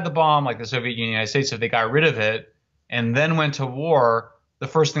that had the bomb, like the Soviet Union and the United States, if they got rid of it and then went to war, the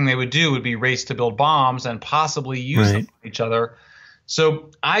first thing they would do would be race to build bombs and possibly use them on each other.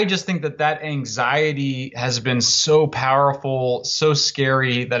 So I just think that anxiety has been so powerful, so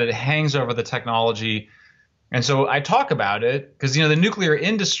scary, that it hangs over the technology. And so I talk about it because, the nuclear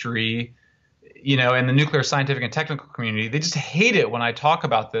industry, and the nuclear scientific and technical community, they just hate it when I talk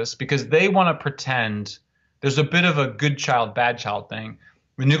about this, because they want to pretend there's a bit of a good child, bad child thing.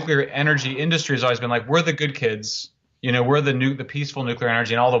 The nuclear energy industry has always been like, we're the good kids. We're the peaceful nuclear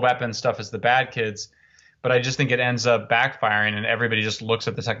energy, and all the weapons stuff is the bad kids. but I just think it ends up backfiring, and everybody just looks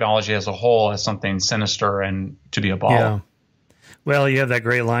at the technology as a whole as something sinister and to be abolished. Yeah. Well, you have that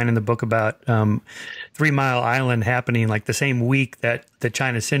great line in the book about 3 Mile Island happening like the same week that the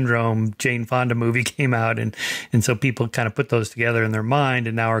China Syndrome Jane Fonda movie came out, and so people kind of put those together in their mind,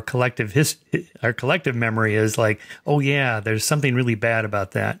 and now our collective memory is like, oh yeah, there's something really bad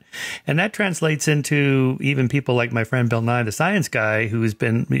about that, and that translates into even people like my friend Bill Nye, the science guy, who's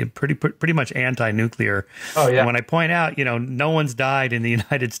been pretty much anti-nuclear. Oh yeah. And when I point out, no one's died in the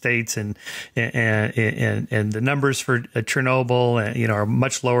United States, and the numbers for Chernobyl, are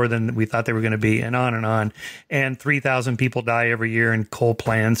much lower than we thought they were going to be, and on, and 3,000 people die every year in coal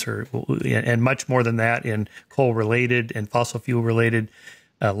plants, and much more than that in coal-related and fossil fuel-related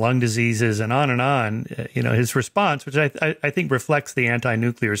lung diseases, and on. His response, which I think reflects the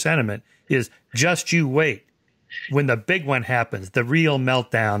anti-nuclear sentiment, is just you wait. When the big one happens, the real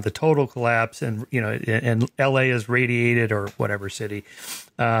meltdown, the total collapse, and LA is radiated, or whatever city,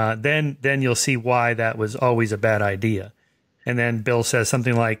 then you'll see why that was always a bad idea. And then Bill says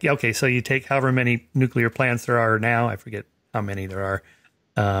something like, okay, so you take however many nuclear plants there are now, I forget how many there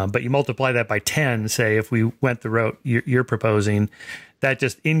are, but you multiply that by 10, say, if we went the route you're proposing, that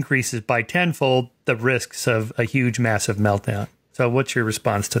just increases by tenfold the risks of a huge, massive meltdown. So what's your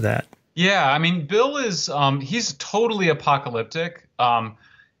response to that? Yeah, I mean, Bill is, he's totally apocalyptic.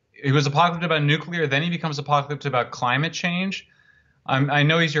 He was apocalyptic about nuclear, then he becomes apocalyptic about climate change. I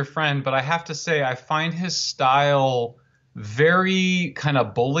know he's your friend, but I have to say, I find his style very kind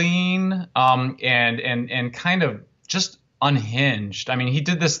of bullying, and kind of just unhinged. I mean, he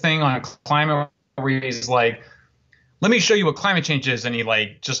did this thing on climate where he's like, let me show you what climate change is, and he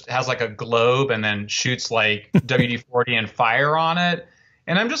like just has like a globe and then shoots like WD-40 and fire on it.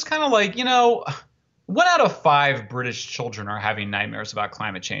 And I'm just kind of like, 1 out of 5 British children are having nightmares about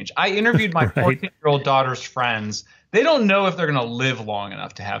climate change. I interviewed my 14-year-old daughter's friends. They don't know if they're going to live long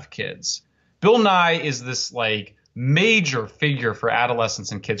enough to have kids. Bill Nye is this like major figure for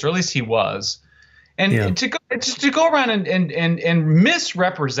adolescents and kids, or at least he was. And to go around and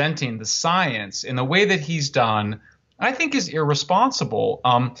misrepresenting the science in the way that he's done, I think is irresponsible.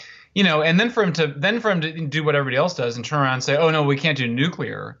 And then for him to do what everybody else does and turn around and say, oh no, we can't do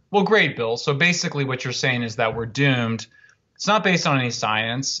nuclear. Well, great, Bill. So basically what you're saying is that we're doomed. It's not based on any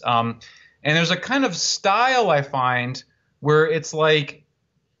science. And there's a kind of style I find where it's like,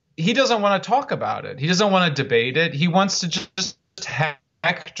 he doesn't want to talk about it. He doesn't want to debate it. He wants to just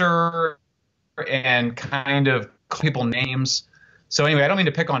hector and kind of call people names. So anyway, I don't mean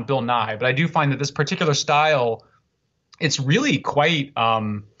to pick on Bill Nye, but I do find that this particular style, it's really quite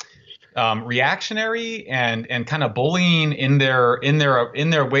reactionary and kind of bullying in their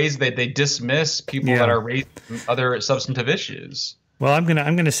ways that they dismiss people that are raising other substantive issues. Well, I'm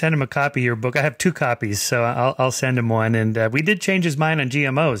gonna send him a copy of your book. I have 2 copies, so I'll send him one. And we did change his mind on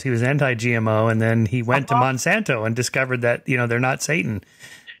GMOs. He was anti-GMO, and then he went to Monsanto and discovered that they're not Satan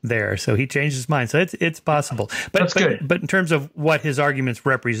there. So he changed his mind. So it's possible. But That's good. But in terms of what his arguments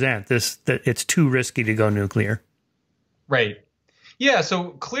represent, that it's too risky to go nuclear. Right. Yeah. So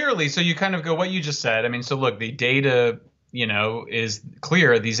clearly, so you kind of go what you just said. I mean, so look, the data, is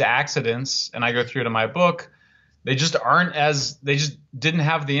clear. These accidents, and I go through it in my book. They just didn't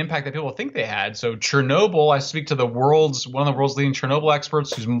have the impact that people think they had. So Chernobyl, I speak to one of the world's leading Chernobyl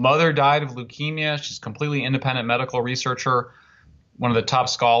experts whose mother died of leukemia. She's a completely independent medical researcher, one of the top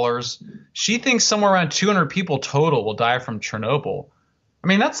scholars. She thinks somewhere around 200 people total will die from Chernobyl. I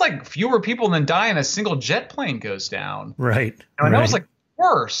mean, that's like fewer people than die in a single jet plane goes down. Right. And that was like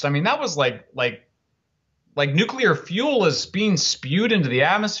worst. I mean, that was like nuclear fuel is being spewed into the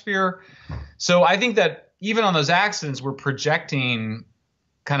atmosphere. So I think that even on those accidents, we're projecting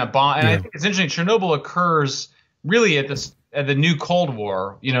kind of bomb. And I think it's interesting. Chernobyl occurs really at the new Cold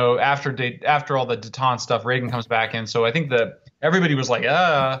War, after all the detente stuff, Reagan comes back in. So I think that everybody was like,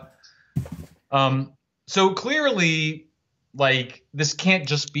 so clearly, like, this can't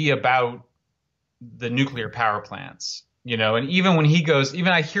just be about the nuclear power plants, and even when he goes,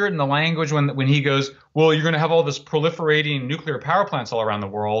 even I hear it in the language when he goes, well, you're going to have all this proliferating nuclear power plants all around the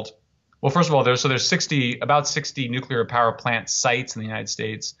world. Well, first of all, there's about 60 nuclear power plant sites in the United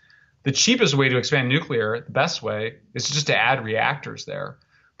States. The cheapest way to expand nuclear, the best way, is just to add reactors there.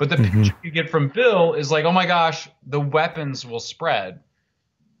 But the picture you get from Bill is like, oh my gosh, the weapons will spread.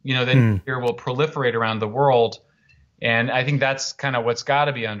 The nuclear will proliferate around the world. And I think that's kind of what's got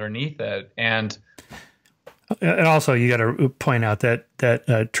to be underneath it. And also, you got to point out that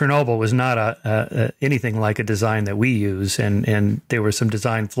Chernobyl was not anything like a design that we use, and there were some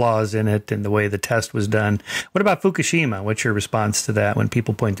design flaws in it and the way the test was done. What about Fukushima? What's your response to that when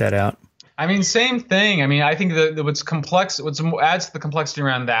people point that out? I mean, same thing. I mean, I think that what's complex, adds to the complexity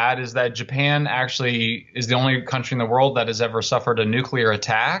around that is that Japan actually is the only country in the world that has ever suffered a nuclear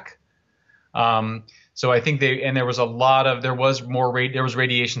attack. So I think there was a lot of, there was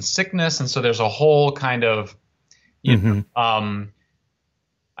radiation sickness. And so there's a whole kind of, you know,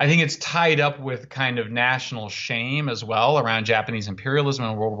 I think it's tied up with kind of national shame as well around Japanese imperialism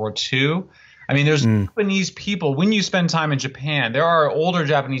in World War II. I mean, there's Japanese people, when you spend time in Japan, there are older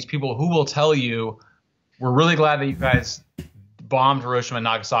Japanese people who will tell you, we're really glad that you guys bombed Hiroshima and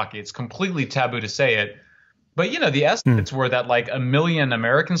Nagasaki. It's completely taboo to say it. But, you know, the estimates were that like 1 million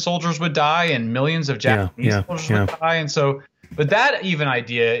American soldiers would die and millions of Japanese soldiers would die. And so, but that even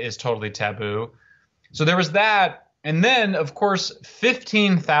idea is totally taboo. So there was that. And then, of course,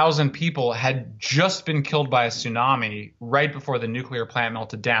 15,000 people had just been killed by a tsunami right before the nuclear plant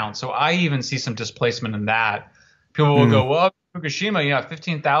melted down. So I even see some displacement in that. People will go, well, Fukushima, yeah,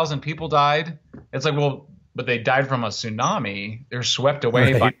 15,000 people died. It's like, well, but they died from a tsunami. They're swept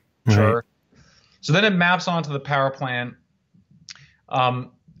away by nature. Right. So then it maps onto the power plant.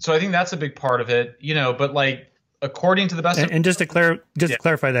 So I think that's a big part of it, you know, but like, according to the best and just to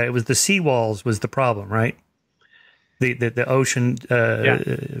clarify that, it was the seawalls was the problem, right? The ocean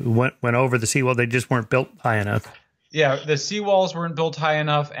went over the seawall. They just weren't built high enough. Yeah, the seawalls weren't built high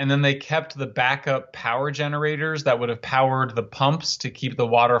enough, and then they kept the backup power generators that would have powered the pumps to keep the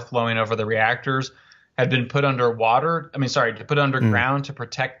water flowing over the reactors had been put underwater. I mean, sorry, to put underground to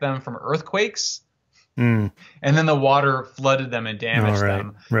protect them from earthquakes. And then the water flooded them and damaged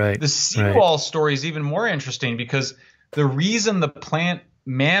them. Right. The seawall story is even more interesting because the reason the plant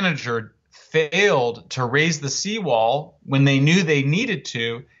manager failed to raise the seawall when they knew they needed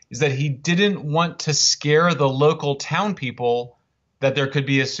to is that he didn't want to scare the local town people that there could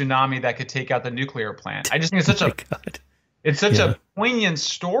be a tsunami that could take out the nuclear plant. I just think it's such a poignant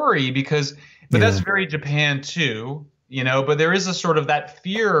story because, but that's very Japan too, you know, but there is a sort of that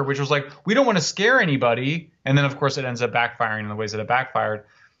fear, which was like, we don't want to scare anybody. And then of course it ends up backfiring in the ways that it backfired.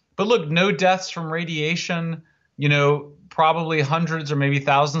 But look, no deaths from radiation, you know, probably hundreds or maybe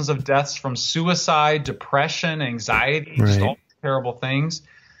thousands of deaths from suicide, depression, anxiety, just all terrible things.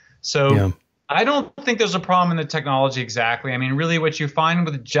 So I don't think there's a problem in the technology exactly. I mean, really what you find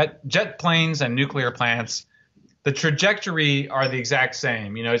with jet planes and nuclear plants, the trajectory are the exact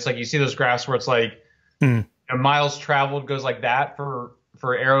same. You know, it's like you see those graphs where it's like you know, miles traveled goes like that for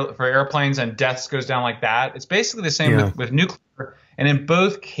airplanes and deaths goes down like that. It's basically the same with nuclear. And in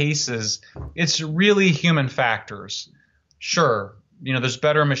both cases, it's really human factors. Sure, you know, there's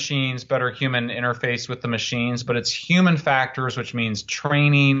better machines, better human interface with the machines, but it's human factors, which means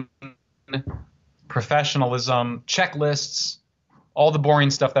training, professionalism, checklists, all the boring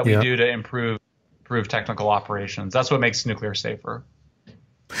stuff that we do to improve technical operations. That's what makes nuclear safer.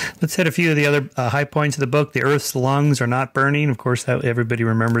 Let's hit a few of the other high points of the book. The Earth's lungs are not burning. Of course, that everybody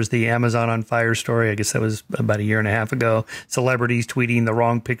remembers the Amazon on fire story. I guess that was about 1.5 years ago. Celebrities tweeting the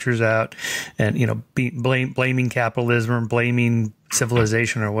wrong pictures out and, you know, blaming capitalism or blaming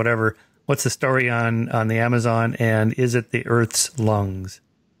civilization or whatever. What's the story on the Amazon, and is it the Earth's lungs?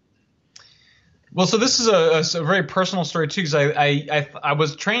 Well, so this is a very personal story, too, because I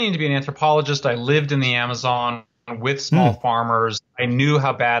was training to be an anthropologist. I lived in the Amazon with small farmers. I knew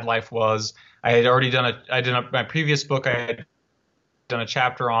how bad life was. I had already my previous book, I had done a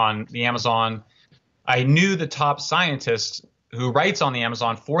chapter on the Amazon. I knew the top scientist who writes on the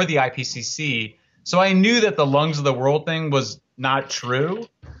Amazon for the IPCC. So I knew that the lungs of the world thing was not true,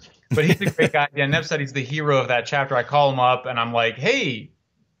 but he's a great guy. Dan Nev said he's the hero of that chapter. I call him up and I'm like, hey,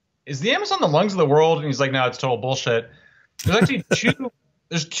 is the Amazon the lungs of the world? And he's like, no, it's total bullshit. There's actually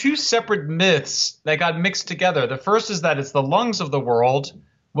there's two separate myths that got mixed together. The first is that it's the lungs of the world.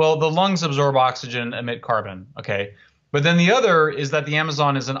 Well, the lungs absorb oxygen, emit carbon. Okay. But then the other is that the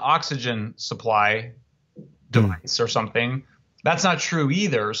Amazon is an oxygen supply device or something. That's not true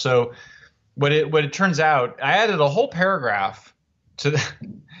either. So what it turns out, I added a whole paragraph to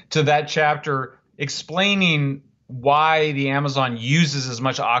that chapter explaining why the Amazon uses as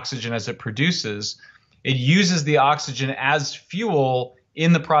much oxygen as it produces. It uses the oxygen as fuel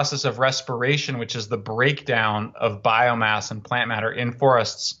in the process of respiration, which is the breakdown of biomass and plant matter in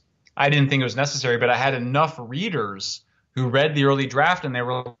forests. I didn't think it was necessary, but I had enough readers who read the early draft and they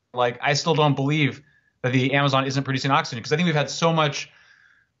were like, I still don't believe that the Amazon isn't producing oxygen, because I think we've had so much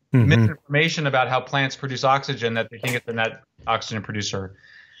misinformation about how plants produce oxygen that they think it's a net oxygen producer.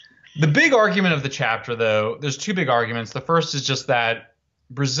 The big argument of the chapter, though, there's two big arguments. The first is just that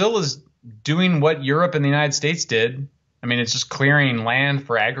Brazil is doing what Europe and the United States did. I mean, it's just clearing land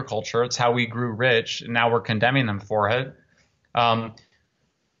for agriculture. It's how we grew rich, and now we're condemning them for it.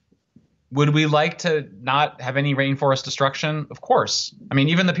 Would we like to not have any rainforest destruction? Of course. I mean,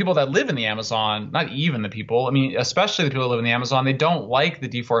 even the people that live in the Amazon, not even the people, I mean, especially the people that live in the Amazon, they don't like the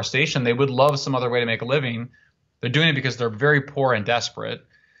deforestation. They would love some other way to make a living. They're doing it because they're very poor and desperate.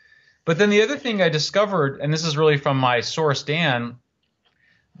 But then the other thing I discovered, and this is really from my source, Dan,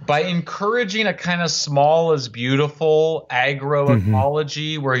 by encouraging a kind of small is beautiful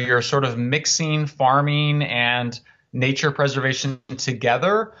agroecology where you're sort of mixing farming and nature preservation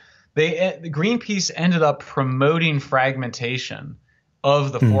together, the Greenpeace ended up promoting fragmentation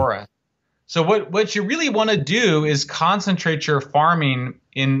of the forest. So what you really want to do is concentrate your farming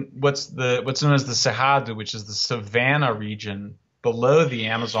in what's known as the Cerrado, which is the savanna region below the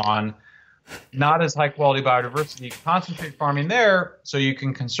Amazon, not as high quality biodiversity. Concentrate farming there so you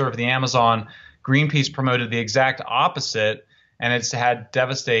can conserve the Amazon. Greenpeace promoted the exact opposite, and it's had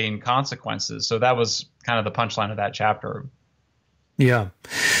devastating consequences. So that was kind of the punchline of that chapter. Yeah.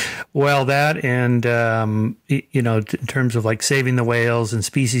 Well, that and, in terms of like saving the whales and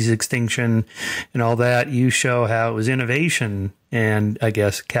species extinction and all that, you show how it was innovation and I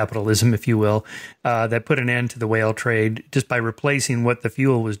guess capitalism, if you will, that put an end to the whale trade just by replacing what the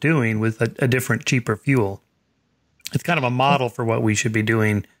fuel was doing with a different, cheaper fuel. It's kind of a model for what we should be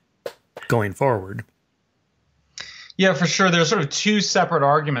doing going forward. Yeah, for sure. There's sort of two separate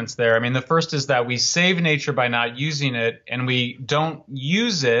arguments there. I mean, the first is that we save nature by not using it, and we don't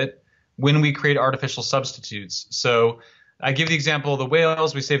use it when we create artificial substitutes. So I give the example of the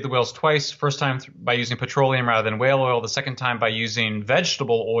whales. We save the whales twice. First time by using petroleum rather than whale oil. The second time by using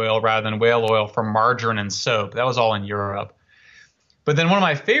vegetable oil rather than whale oil for margarine and soap. That was all in Europe. But then one of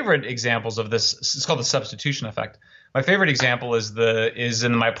my favorite examples of this, it's called the substitution effect. My favorite example is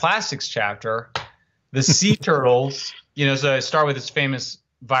in my plastics chapter. The sea turtles, so I start with this famous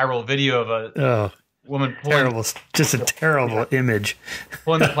viral video of a woman pulling just a terrible image,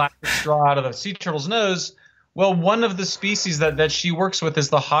 pulling the plastic straw out of the sea turtle's nose. Well, one of the species that she works with is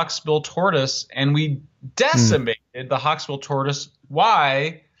the hawksbill tortoise, and we decimated the hawksbill tortoise.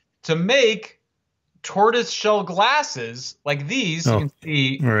 Why? To make tortoise shell glasses like these. You can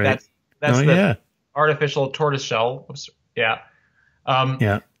see that's the artificial tortoise shell. Oops. Yeah.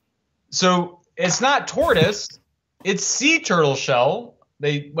 So it's not tortoise, it's sea turtle shell.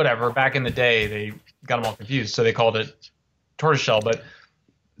 Back in the day, they got them all confused, so they called it tortoise shell. But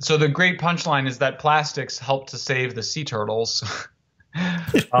so the great punchline is that plastics help to save the sea turtles.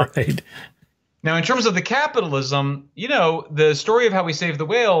 Right. Now, in terms of the capitalism, the story of how we save the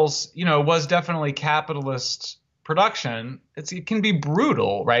whales, was definitely capitalist production. It can be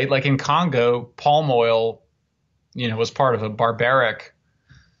brutal, right? Like in Congo, palm oil, was part of a barbaric.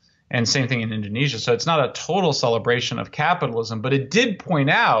 And same thing in Indonesia. So it's not a total celebration of capitalism, but it did point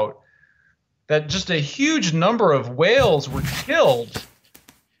out that just a huge number of whales were killed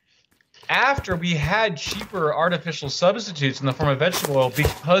after we had cheaper artificial substitutes in the form of vegetable oil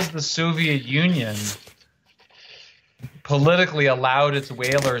because the Soviet Union politically allowed its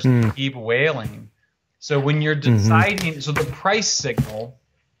whalers to keep whaling. So when you're deciding, so the price signal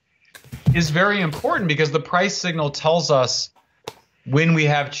is very important because the price signal tells us when we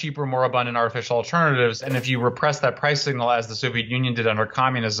have cheaper, more abundant artificial alternatives. And if you repress that price signal, as the Soviet Union did under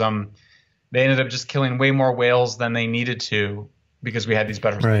communism, they ended up just killing way more whales than they needed to because we had these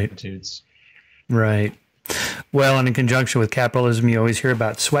better substitutes. Right. Well, and in conjunction with capitalism, you always hear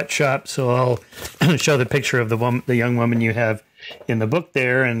about sweatshops. So I'll show the picture of the young woman you have in the book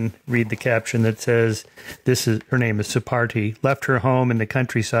there and read the caption that says, her name is Suparti, left her home in the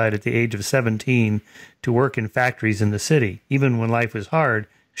countryside at the age of 17 to work in factories in the city. Even when life was hard,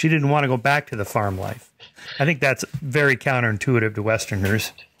 she didn't want to go back to the farm life. I think that's very counterintuitive to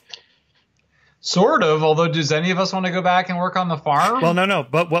Westerners. Sort of, although does any of us want to go back and work on the farm? Well, no,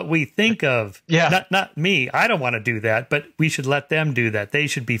 but what we think of, not me, I don't want to do that, but we should let them do that. They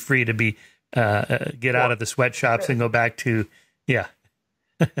should be free to get out of the sweatshops and go back to,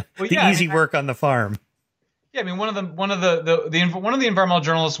 easy work on the farm. Yeah, I mean, one of the environmental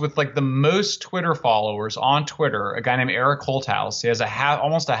journalists with like the most Twitter followers on Twitter, a guy named Eric Holthouse, he has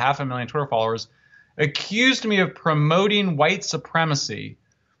almost 500,000 Twitter followers, accused me of promoting white supremacy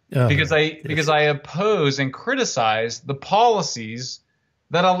because I oppose and criticize the policies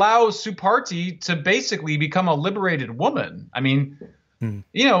that allow Suparti to basically become a liberated woman. I mean,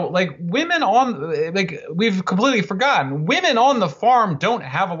 like women we've completely forgotten, women on the farm don't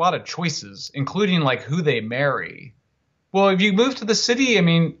have a lot of choices, including like who they marry. Well, if you move to the city, I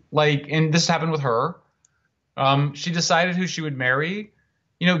mean, and this happened with her, she decided who she would marry.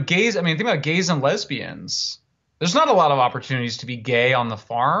 Gays, I mean, think about gays and lesbians. There's not a lot of opportunities to be gay on the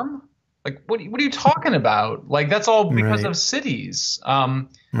farm. Like, what are you talking about? Like, that's all because of cities.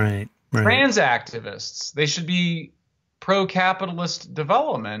 Right. Right. trans activists. They should be pro-capitalist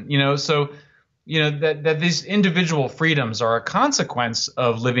development, so, that these individual freedoms are a consequence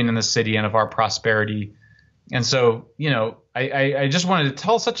of living in the city and of our prosperity. And so, I just wanted to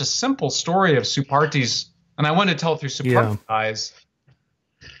tell such a simple story of Suparti's, and I wanted to tell it through Yeah. Suparti's eyes.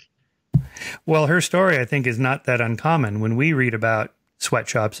 Well, her story, I think, is not that uncommon. When we read about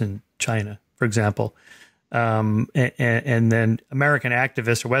sweatshops in China, for example, and then American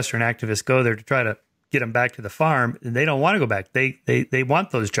activists or Western activists go there to try to get them back to the farm, and they don't want to go back. They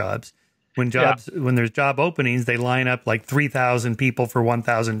want those jobs. When there's job openings, they line up like 3,000 people for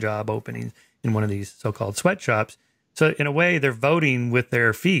 1,000 job openings in one of these so-called sweatshops. So in a way, they're voting with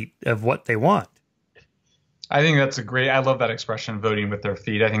their feet of what they want. I think that's I love that expression, voting with their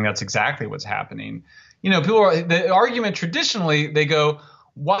feet. I think that's exactly what's happening. The argument traditionally, they go,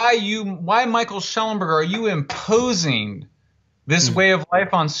 why Michael Shellenberger, are you imposing this way of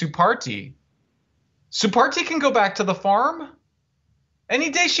life on Suparti? Suparti can go back to the farm any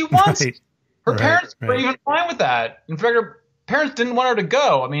day she wants. Right. Her parents were even fine with that. In fact, her parents didn't want her to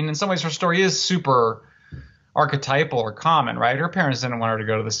go. I mean, in some ways, her story is super archetypal or common, right? Her parents didn't want her to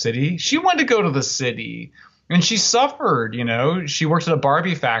go to the city. She wanted to go to the city. And she suffered, she worked at a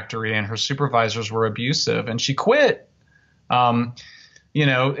Barbie factory and her supervisors were abusive and she quit. But she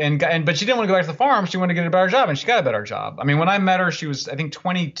didn't want to go back to the farm. She wanted to get a better job and she got a better job. I mean, when I met her, she was, I think,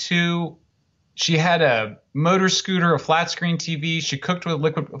 22. She had a motor scooter, a flat screen TV. She cooked with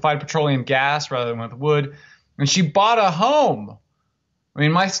liquefied petroleum gas rather than with wood. And she bought a home. I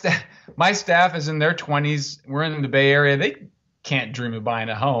mean, my staff is in their 20s. We're in the Bay Area. They can't dream of buying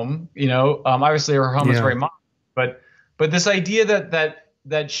a home. Obviously her home is very modest. But this idea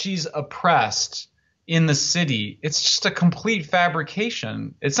that she's oppressed in the city, it's just a complete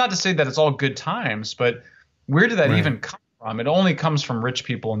fabrication. It's not to say that it's all good times, but where did that even come from? It only comes from rich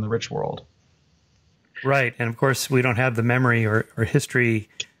people in the rich world. Right. And of course, we don't have the memory or history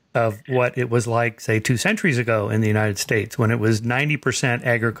of what it was like, say, 2 centuries ago in the United States when it was 90%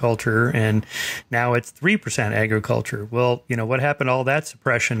 agriculture and now it's 3% agriculture. Well, what happened to all that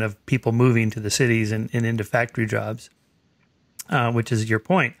suppression of people moving to the cities and into factory jobs, which is your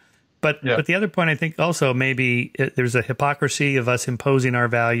point. But the other point, I think also maybe there's a hypocrisy of us imposing our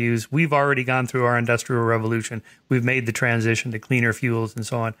values. We've already gone through our industrial revolution. We've made the transition to cleaner fuels and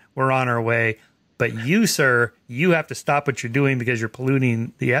so on. We're on our way. But you, sir, you have to stop what you're doing because you're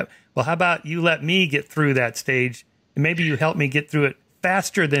polluting the air. Well, how about you let me get through that stage and maybe you help me get through it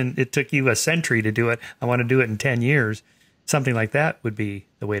faster than it took you a century to do it. I want to do it in 10 years. Something like that would be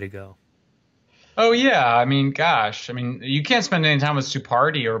the way to go. Oh, yeah. I mean, gosh. I mean, you can't spend any time with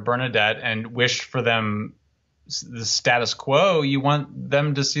Suparti or Bernadette and wish for them the status quo. You want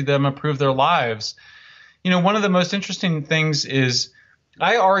them to see them improve their lives. One of the most interesting things is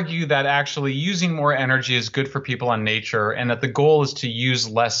I argue that actually using more energy is good for people and nature, and that the goal is to use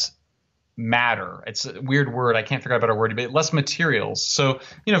less matter. It's a weird word. I can't figure out a better word, but less materials. So,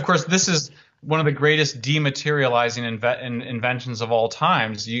 of course, this is one of the greatest dematerializing inventions of all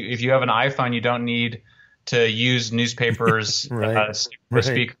times. If you have an iPhone, you don't need to use newspapers,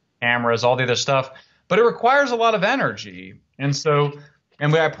 speaker cameras, all the other stuff, but it requires a lot of energy. And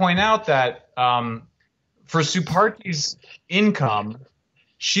I point out that for Suparti's income,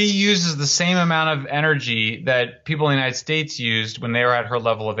 she uses the same amount of energy that people in the United States used when they were at her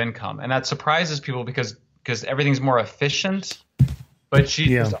level of income. And that surprises people because everything's more efficient. But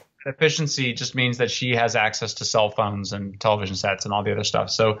efficiency just means that she has access to cell phones and television sets and all the other stuff.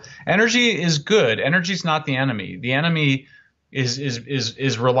 So energy is good. Energy is not the enemy. The enemy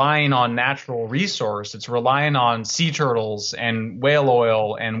is relying on natural resource. It's relying on sea turtles and whale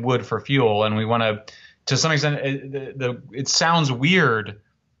oil and wood for fuel. And we want to some extent, it sounds weird,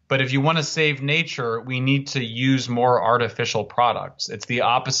 but if you want to save nature, we need to use more artificial products. It's the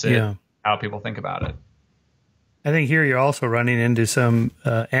opposite of how people think about it. I think here you're also running into some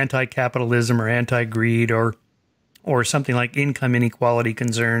anti-capitalism or anti-greed or something like income inequality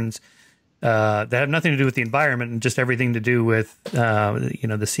concerns that have nothing to do with the environment and just everything to do with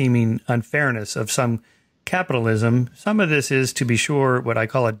the seeming unfairness of some capitalism. Some of this is, to be sure, what I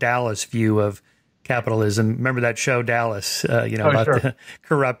call a Dallas view of capitalism. Remember that show Dallas, about the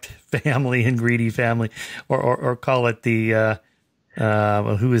corrupt family and greedy family, or call it the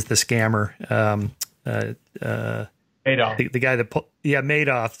who is the scammer? Madoff. The guy that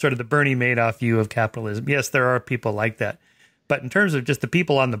Madoff, sort of the Bernie Madoff view of capitalism. Yes, there are people like that, but in terms of just the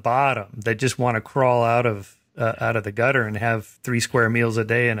people on the bottom that just want to crawl out of the gutter and have 3 square meals a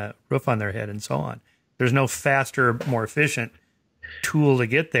day and a roof on their head and so on, there's no faster, more efficient tool to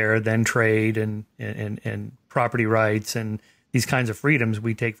get there than trade and property rights and these kinds of freedoms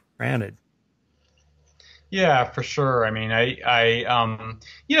we take for granted. Yeah, for sure. I mean,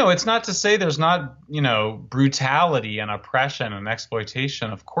 it's not to say there's not, brutality and oppression and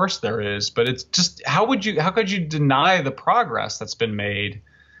exploitation. Of course there is, but it's just, how could you deny the progress that's been made?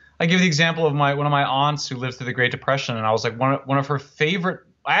 I give the example of one of my aunts who lived through the Great Depression, and I was like, one of her favorite,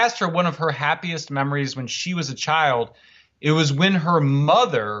 I asked her one of her happiest memories when she was a child. It was when her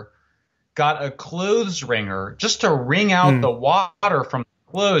mother got a clothes wringer just to wring out the water from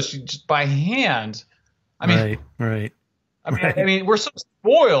the clothes just by hand. I mean, right. I mean, we're so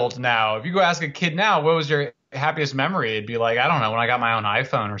spoiled now. If you go ask a kid now, what was your happiest memory? It'd be like, I don't know, when I got my own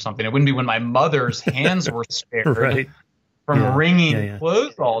iPhone or something. It wouldn't be when my mother's hands were spared from wringing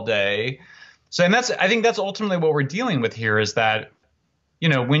clothes all day. So, and I think that's ultimately what we're dealing with here is that,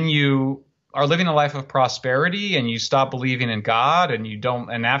 when you are living a life of prosperity and you stop believing in God and you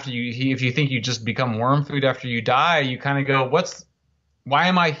don't, and after if you think you just become worm food after you die, you kind of go, why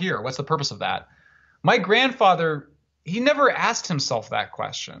am I here? What's the purpose of that? My grandfather, he never asked himself that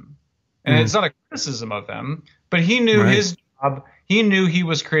question. And it's not a criticism of him, but he knew his job. He knew he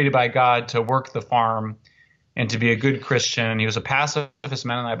was created by God to work the farm and to be a good Christian. He was a pacifist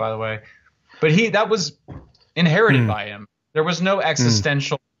Mennonite, by the way. But that was inherited by him. There was no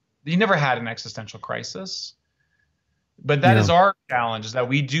existential, he never had an existential crisis. But that is our challenge, is that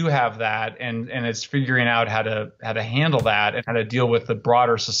we do have that, and it's figuring out how to handle that and how to deal with the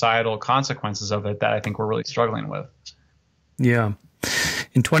broader societal consequences of it that I think we're really struggling with. Yeah.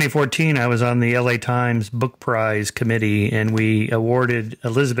 In 2014, I was on the LA Times Book Prize Committee, and we awarded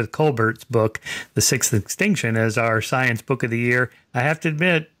Elizabeth Kolbert's book, The Sixth Extinction, as our science book of the year. I have to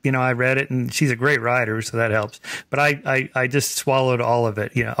admit, I read it, and she's a great writer, so that helps. But I just swallowed all of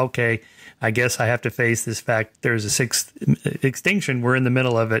it. Okay, I guess I have to face this fact. There's a sixth extinction. We're in the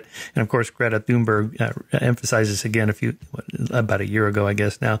middle of it. And of course, Greta Thunberg emphasizes again about a year ago, I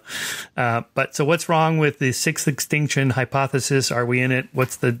guess now. But so what's wrong with the sixth extinction hypothesis? Are we in it?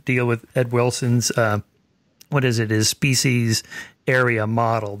 What's the deal with Ed Wilson's, his species area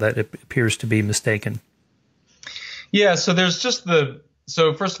model that it appears to be mistaken? Yeah. So there's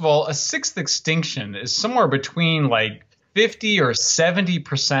so first of all, a sixth extinction is somewhere between like 50 or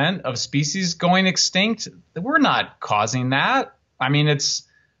 70% of species going extinct. We're not causing that. I mean, I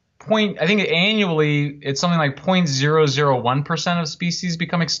think annually it's something like 0.001% of species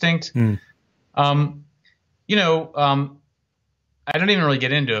become extinct. I don't even really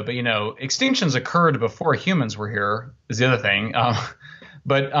get into it, but extinctions occurred before humans were here is the other thing.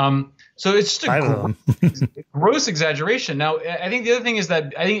 So it's just a gross exaggeration. Now, I think the other thing is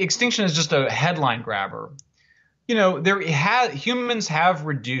that I think extinction is just a headline grabber. Humans have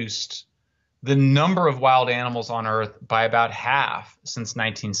reduced the number of wild animals on Earth by about half since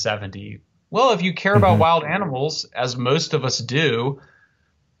 1970. Well, if you care about wild animals, as most of us do,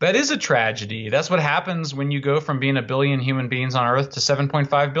 that is a tragedy. That's what happens when you go from being 1 billion human beings on Earth to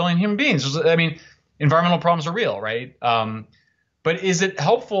 7.5 billion human beings. I mean, environmental problems are real, right? But is it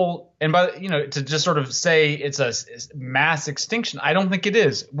helpful? And to just sort of say it's a mass extinction, I don't think it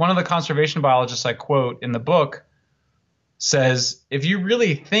is. One of the conservation biologists I quote in the book says, if you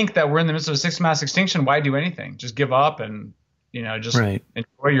really think that we're in the midst of a sixth mass extinction, why do anything? Just give up and, just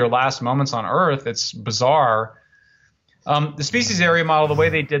enjoy your last moments on Earth. It's bizarre. The species area model, the way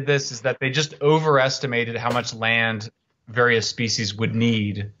they did this is that they just overestimated how much land various species would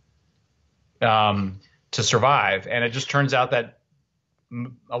need to survive. And it just turns out that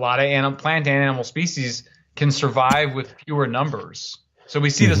a lot of plant and animal species can survive with fewer numbers. So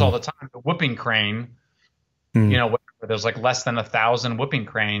we see this all the time. The whooping crane, there's like less than 1,000 whooping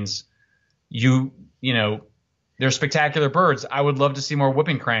cranes. They're spectacular birds. I would love to see more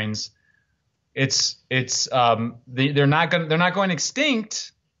whooping cranes. They're not going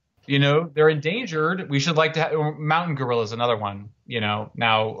extinct. They're endangered. We should like to have mountain gorillas, another one,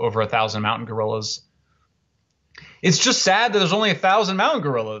 now over 1,000 mountain gorillas. It's just sad that there's only 1,000 mountain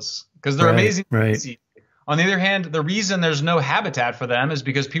gorillas because they're amazing species. On the other hand, the reason there's no habitat for them is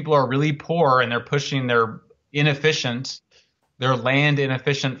because people are really poor and they're pushing their land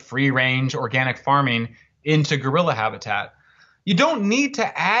inefficient, free range organic farming into gorilla habitat. You don't need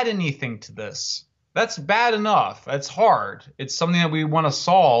to add anything to this. That's bad enough. That's hard. It's something that we want to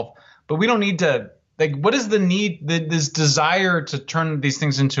solve, but we don't need to. What is the need? This desire to turn these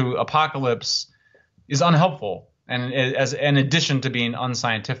things into apocalypse is unhelpful, and as an addition to being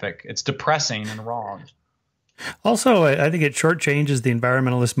unscientific, it's depressing and wrong. Also, I think it shortchanges the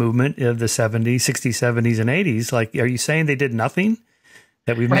environmentalist movement of the 70s, 60s, 70s, and 80s. Like, are you saying they did nothing?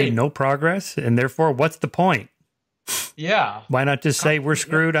 That we've made no progress, and therefore, what's the point? Yeah. Why not just say we're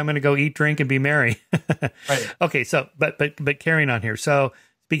screwed? I'm going to go eat, drink, and be merry. Right. Okay. So, but carrying on here. So,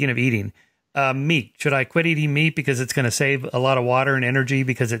 speaking of eating, meat. Should I quit eating meat because it's going to save a lot of water and energy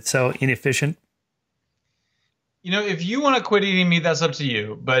because it's so inefficient? If you want to quit eating meat, that's up to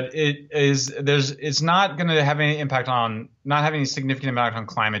you. But it's not going to have any impact on, not having any significant impact on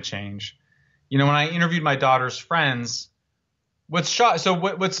climate change. When I interviewed my daughter's friends,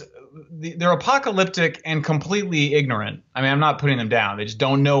 they're apocalyptic and completely ignorant. I mean, I'm not putting them down. They just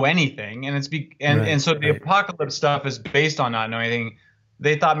don't know anything. And so the apocalypse stuff is based on not knowing anything.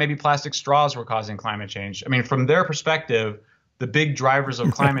 They thought maybe plastic straws were causing climate change. I mean, from their perspective, the big drivers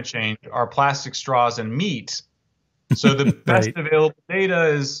of climate change are plastic straws and meat. So the best available data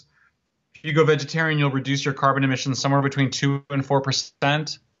is if you go vegetarian, you'll reduce your carbon emissions somewhere between 2 and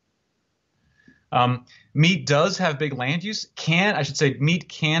 4%. Meat does have big land use. Meat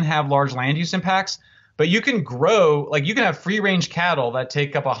can have large land use impacts, but you can grow, you can have free range cattle that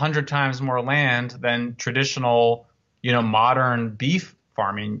take up 100 times more land than traditional, modern beef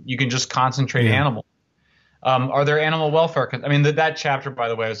farming. You can just concentrate animals. Are there animal welfare? I mean, that chapter, by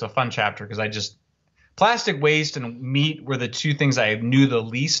the way, was a fun chapter because plastic waste and meat were the two things I knew the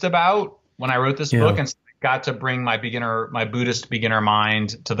least about when I wrote this book, and so I got to bring my Buddhist beginner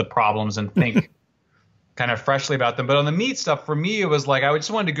mind to the problems and think kind of freshly about them. But on the meat stuff, for me, it was I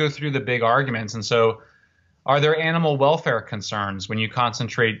just wanted to go through the big arguments. And so, are there animal welfare concerns when you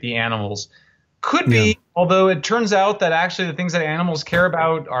concentrate the animals? Could be, although it turns out that actually the things that animals care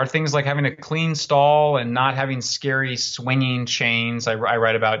about are things like having a clean stall and not having scary swinging chains. I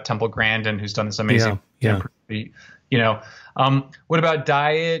write about Temple Grandin, who's done this amazing. What about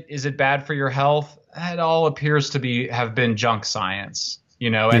diet? Is it bad for your health? That all appears to have been junk science,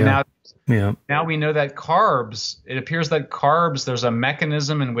 and now we know that it appears that carbs, there's a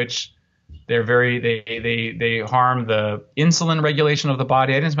mechanism in which they harm the insulin regulation of the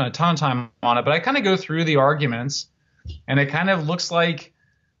body. I didn't spend a ton of time on it, but I kind of go through the arguments, and it kind of looks like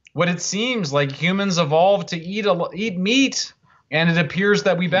what it seems like humans evolved to eat meat, and it appears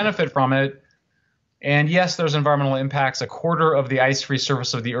that we benefit from it. And yes, there's environmental impacts. 1/4 of the ice-free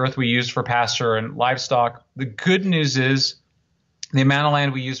surface of the earth we use for pasture and livestock. The good news is the amount of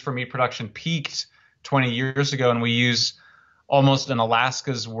land we use for meat production peaked 20 years ago, and we use almost an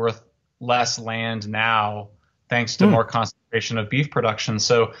Alaska's worth less land now, thanks to more concentration of beef production.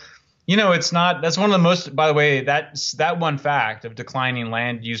 So, that's one of the most, by the way, that one fact of declining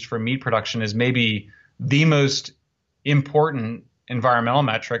land used for meat production is maybe the most important environmental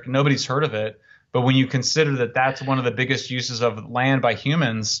metric. Nobody's heard of it. But when you consider that that's one of the biggest uses of land by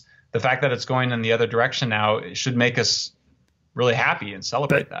humans, the fact that it's going in the other direction now, it should make us really happy and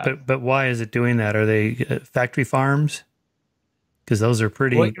celebrate that. But why is it doing that? Are they factory farms? Because those are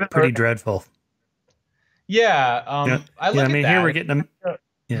pretty dreadful. Yeah. I mean, here we're getting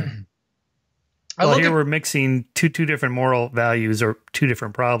them. We're mixing two different moral values or two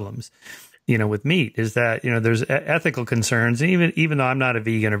different problems. With meat is that there's ethical concerns. And even though I'm not a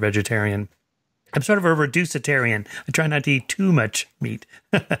vegan or vegetarian, I'm sort of a reducitarian. I try not to eat too much meat,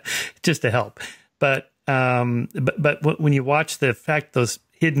 just to help. But when you watch those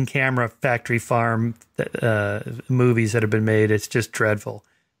hidden camera factory farm movies that have been made, it's just dreadful,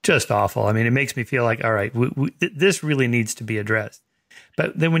 just awful. I mean, it makes me feel like, all right, this really needs to be addressed.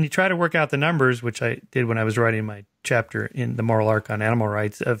 But then when you try to work out the numbers, which I did when I was writing my chapter in the Moral Arc on animal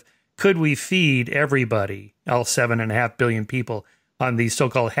rights, of could we feed everybody, all 7.5 billion people, on these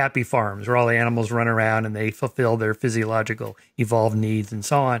so-called happy farms where all the animals run around and they fulfill their physiological evolved needs and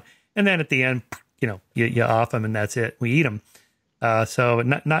so on. And then at the end, you off them and that's it. We eat them. So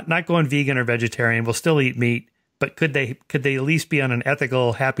not going vegan or vegetarian. We'll still eat meat, but could they at least be on an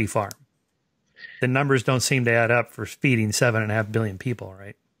ethical happy farm? The numbers don't seem to add up for feeding 7.5 billion people,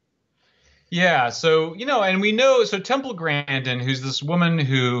 right? Yeah. So, and we know, so Temple Grandin, who's this woman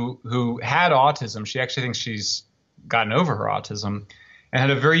who had autism, she actually thinks she's gotten over her autism and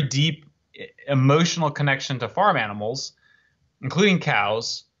had a very deep emotional connection to farm animals, including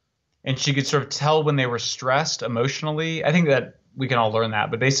cows. And she could sort of tell when they were stressed emotionally. I think that we can all learn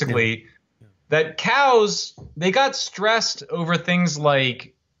that. But basically, that cows, they got stressed over things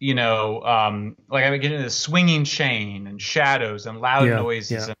like, I get into the swinging chain and shadows and loud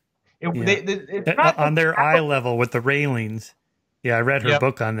noises. And on their eye level with the railings. Yeah, I read her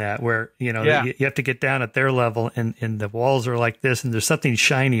book on that, where you have to get down at their level, and the walls are like this, and there's something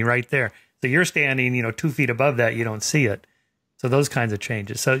shiny right there. So you're standing, 2 feet above that, you don't see it. So those kinds of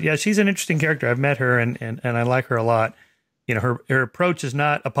changes. So yeah, she's an interesting character. I've met her, and I like her a lot. Her approach is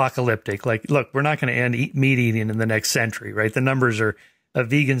not apocalyptic. Like, look, we're not going to end meat eating in the next century, right? The numbers are of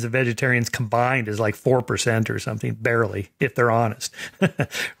vegans and vegetarians combined is like 4% or something, barely, if they're honest.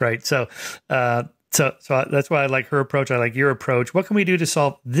 Right. So that's why I like her approach. I like your approach. What can we do to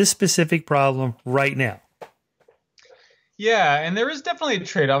solve this specific problem right now? Yeah, and there is definitely a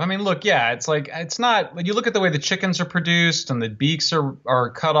trade-off. I mean, look, yeah, it's like it's not like you look at the way the chickens are produced and the beaks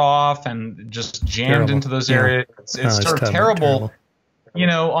are cut off and just jammed into those areas. It's sort of terrible. You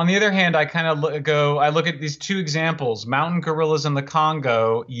know, on the other hand, I kind of I look at these two examples: mountain gorillas in the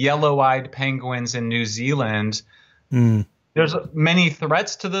Congo, yellow-eyed penguins in New Zealand. There's many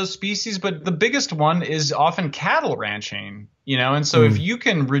threats to those species, but the biggest one is often cattle ranching. You know, and so if you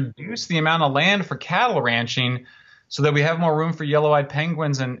can reduce the amount of land for cattle ranching, so that we have more room for yellow-eyed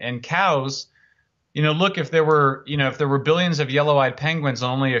penguins and cows. You know, look, if there were billions of yellow-eyed penguins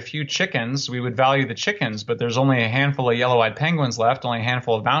and only a few chickens, we would value the chickens. But there's only a handful of yellow-eyed penguins left, only a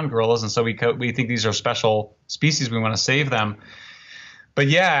handful of mountain gorillas, and so we think these are special species. We want to save them. But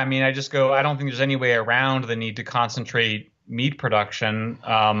yeah, I mean, I don't think there's any way around the need to concentrate meat production.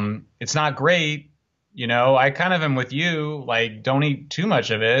 It's not great. You know, I kind of am with you. Like, don't eat too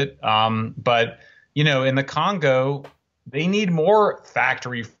much of it. But you know, in the Congo, they need more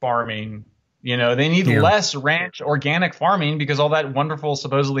factory farming. You know, they need less ranch organic farming because all that wonderful,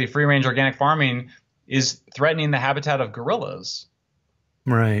 supposedly free range organic farming is threatening the habitat of gorillas.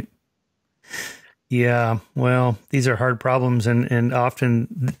 Right. Yeah. Well, these are hard problems, and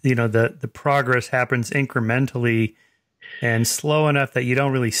often, you know, the progress happens incrementally and slow enough that you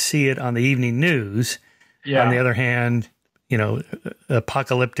don't really see it on the evening news. Yeah. On the other hand, you know,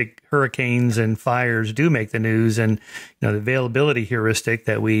 apocalyptic hurricanes and fires do make the news, and you know, the availability heuristic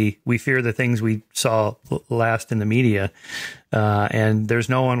that we fear the things we saw last in the media, and there's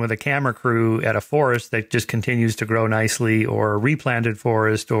no one with a camera crew at a forest that just continues to grow nicely, or a replanted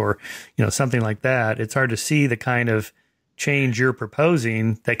forest, or you know, something like that. It's hard to see the kind of change you're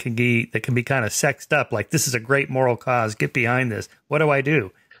proposing that can be kind of sexed up, like this is a great moral cause, get behind this. What do I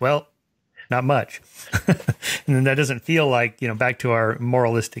do? Well, not much. And then that doesn't feel like, you know, back to our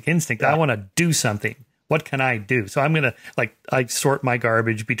moralistic instinct. I want to do something. What can I do? So I'm going to, like, I sort my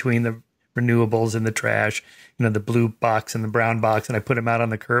garbage between the renewables and the trash, you know, the blue box and the brown box, and I put them out on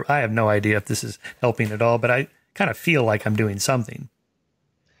the curb. I have no idea if this is helping at all, but I kind of feel like I'm doing something.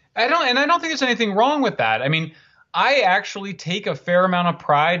 I don't think there's anything wrong with that. I mean, I actually take a fair amount of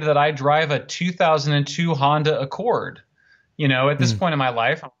pride that I drive a 2002 Honda Accord. You know, at this point in my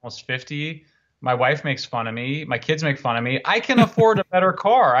life, I'm almost 50. My wife makes fun of me. My kids make fun of me. I can afford a better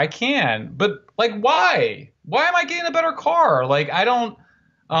car. I can. But like, why? Why am I getting a better car? Like, I don't.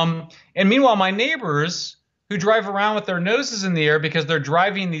 And meanwhile, my neighbors who drive around with their noses in the air because they're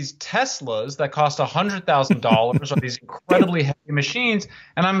driving these Teslas that cost $100,000 or these incredibly heavy machines.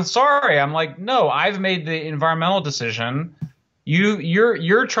 And I'm sorry. I'm like, no, I've made the environmental decision.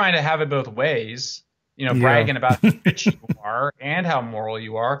 You're trying to have it both ways. You know, bragging about how rich you are and how moral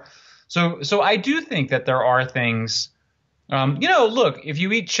you are. So I do think that there are things, you know, look, if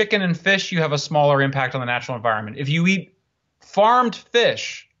you eat chicken and fish, you have a smaller impact on the natural environment. If you eat farmed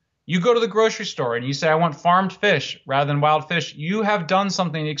fish, you go to the grocery store and you say, I want farmed fish rather than wild fish, you have done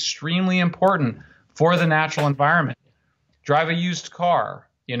something extremely important for the natural environment. Drive a used car,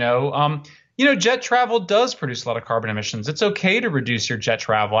 you know. You know, jet travel does produce a lot of carbon emissions. It's okay to reduce your jet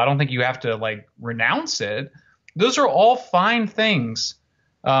travel. I don't think you have to like renounce it. Those are all fine things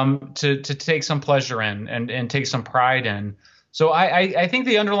to take some pleasure in and take some pride in. So I think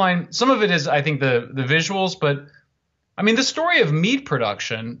the underlying, some of it is, I think the visuals, but I mean, the story of meat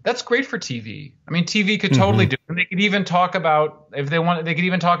production, that's great for TV. I mean, TV could totally do it. And they could even talk about, if they want, they could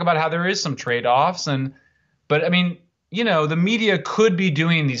even talk about how there is some trade-offs. But I mean, you know, the media could be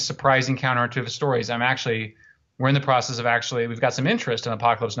doing these surprising counterintuitive stories. We're in the process of we've got some interest in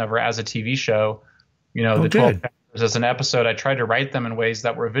Apocalypse Never as a TV show. You know, 12 chapters as an episode. I tried to write them in ways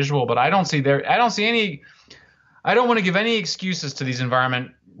that were visual, but I don't want to give any excuses to these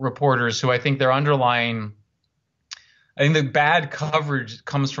environment reporters who I think they're underlying. I think the bad coverage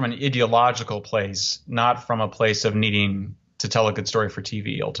comes from an ideological place, not from a place of needing to tell a good story for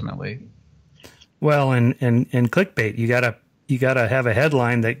TV ultimately. Well, and clickbait, you gotta have a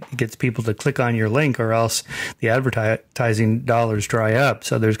headline that gets people to click on your link, or else the advertising dollars dry up.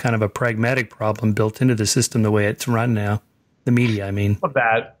 So there's kind of a pragmatic problem built into the system the way it's run now. The media, I mean.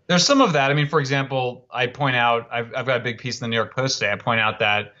 There's some of that. I mean, for example, I point out, I've got a big piece in the New York Post today. I point out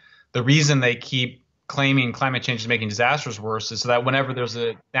that the reason they keep claiming climate change is making disasters worse is so that whenever there's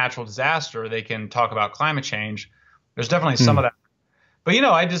a natural disaster, they can talk about climate change. There's definitely some of that. But, you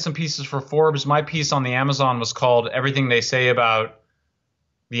know, I did some pieces for Forbes. My piece on the Amazon was called Everything They Say About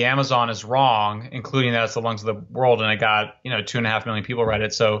the Amazon is wrong, including that it's the lungs of the world, and I got 2.5 million people read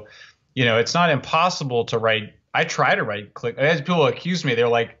it. So, it's not impossible to write. I try to write click. As people accuse me, they're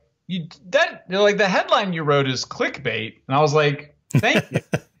like, they're like, the headline you wrote is clickbait, and I was like, thank you.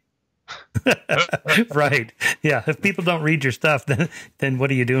 Right. Yeah. If people don't read your stuff, then what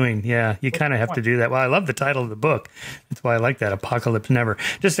are you doing? Yeah. You kind of have to do that. Well, I love the title of the book. That's why I like that. Apocalypse Never.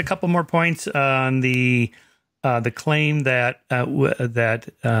 Just a couple more points on the claim that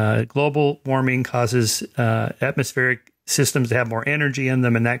global warming causes atmospheric systems to have more energy in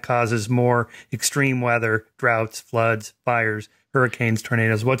them, and that causes more extreme weather, droughts, floods, fires, hurricanes,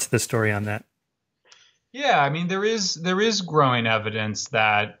 tornadoes. What's the story on that? Yeah, I mean, there is growing evidence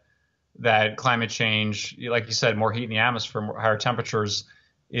that climate change, like you said, more heat in the atmosphere, higher temperatures,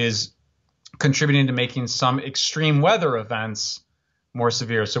 is contributing to making some extreme weather events more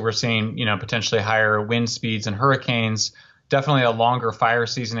severe. So we're seeing, potentially higher wind speeds and hurricanes, definitely a longer fire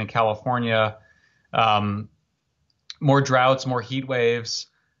season in California, more droughts, more heat waves.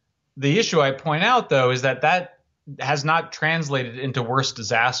 The issue I point out, though, is that has not translated into worse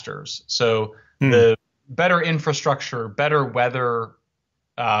disasters. So the better infrastructure, better weather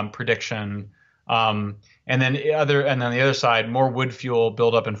prediction, and then the other side, more wood fuel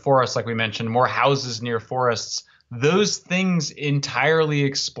buildup in forests, like we mentioned, more houses near forests. Those things entirely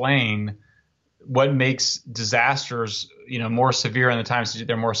explain what makes disasters, more severe in the times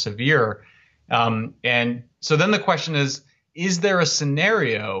they're more severe. And so then the question is there a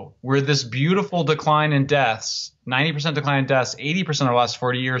scenario where this beautiful decline in deaths, 90% decline in deaths, 80% over the last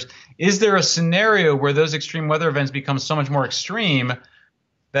 40 years, is there a scenario where those extreme weather events become so much more extreme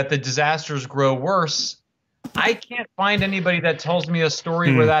that the disasters grow worse? I can't find anybody that tells me a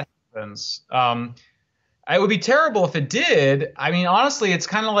story where that happens. It would be terrible if it did. I mean, honestly, it's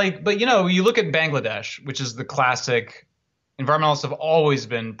kind of like, but you look at Bangladesh, which is the classic. Environmentalists have always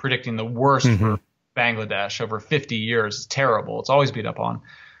been predicting the worst for Bangladesh over 50 years. It's terrible. It's always beat up on.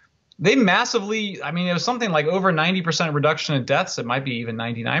 They massively, I mean, it was something like over 90% reduction in deaths. It might be even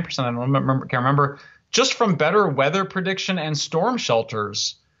 99%. I can't remember. Just from better weather prediction and storm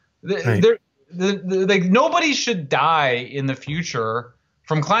shelters. Right. Nobody should die in the future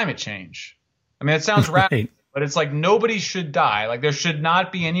from climate change. I mean, it sounds radical, but it's like nobody should die. Like there should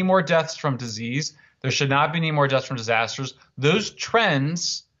not be any more deaths from disease. There should not be any more deaths from disasters. Those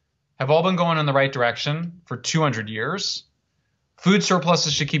trends have all been going in the right direction for 200 years. Food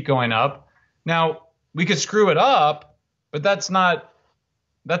surpluses should keep going up. Now, we could screw it up, but that's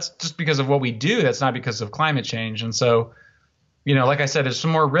just because of what we do. That's not because of climate change. And so, like I said, there's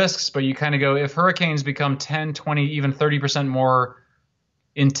some more risks, but you kind of go, if hurricanes become 10, 20, even 30% more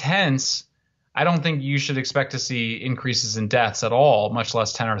intense, I don't think you should expect to see increases in deaths at all, much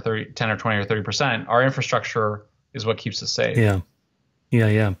less 10 or 20 or 30%. Our infrastructure is what keeps us safe.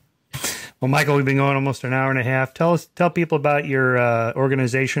 Yeah. Well, Michael, we've been going almost an hour and a half. Tell people about your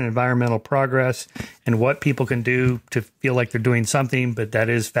organization, Environmental Progress, and what people can do to feel like they're doing something, but that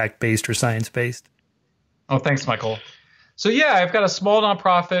is fact-based or science-based. Oh, thanks, Michael. So yeah, I've got a small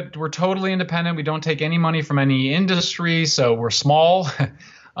nonprofit. We're totally independent. We don't take any money from any industry, so we're small.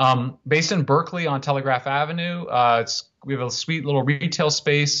 Based in Berkeley on Telegraph Avenue. We have a sweet little retail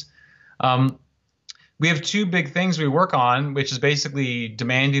space. We have two big things we work on, which is basically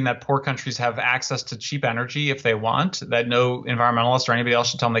demanding that poor countries have access to cheap energy if they want, that no environmentalist or anybody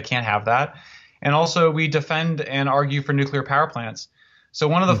else should tell them they can't have that. And also we defend and argue for nuclear power plants. So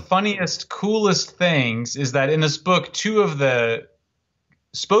one of the funniest, coolest things is that in this book, two of the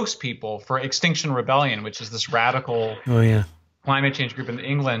spokespeople for Extinction Rebellion, which is this radical climate change group in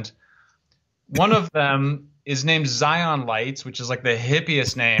England, one of them is named Zion Lights, which is like the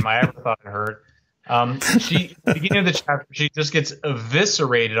hippiest name I ever thought I heard. She, at the beginning of the chapter, she just gets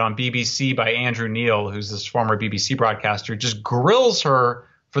eviscerated on BBC by Andrew Neil, who's this former BBC broadcaster, just grills her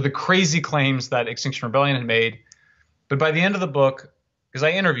for the crazy claims that Extinction Rebellion had made. But by the end of the book, because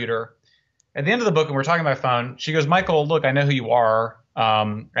I interviewed her, at the end of the book, and we're talking by phone, she goes, "Michael, look, I know who you are.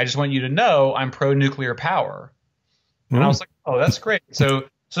 I just want you to know I'm pro-nuclear power." And I was like, "Oh, that's great." So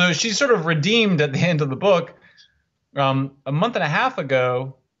she's sort of redeemed at the end of the book. A month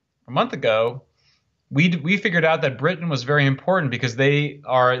ago, we figured out that Britain was very important because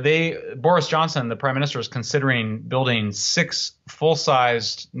Boris Johnson, the prime minister, is considering building 6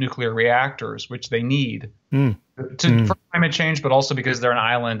 full-sized nuclear reactors, which they need for climate change, but also because they're an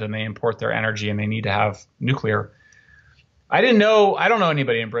island and they import their energy and they need to have nuclear. I don't know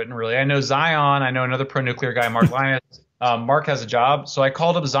anybody in Britain really. I know Zion. I know another pro-nuclear guy, Mark Linus. Mark has a job. So I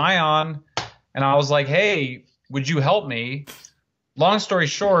called up Zion and I was like, "Hey, would you help me?" Long story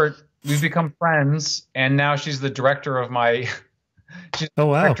short, we've become friends, and now she's the director of my She's Oh,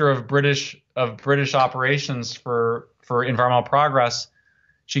 wow. director of British operations for environmental progress.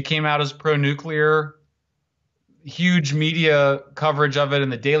 She came out as pro-nuclear, huge media coverage of it in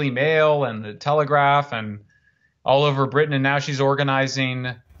the Daily Mail and the Telegraph and all over Britain. And now she's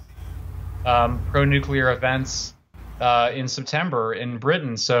organizing pro-nuclear events in September in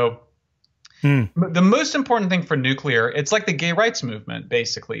Britain. So the most important thing for nuclear, it's like the gay rights movement,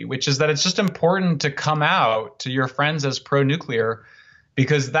 basically, which is that it's just important to come out to your friends as pro-nuclear,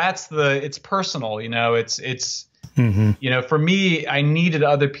 because it's personal, it's for me, I needed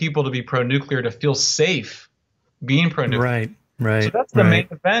other people to be pro-nuclear to feel safe being pro-nuclear. Right. So that's the main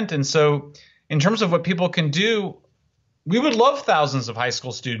event. And so in terms of what people can do, we would love thousands of high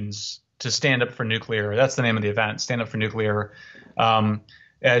school students to stand up for nuclear. That's the name of the event, Stand Up for Nuclear.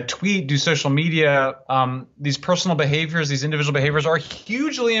 Tweet, do social media. These personal behaviors, these individual behaviors are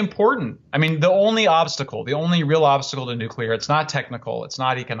hugely important. I mean, the only real obstacle to nuclear, it's not technical, it's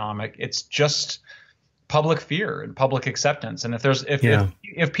not economic, it's just public fear and public acceptance. And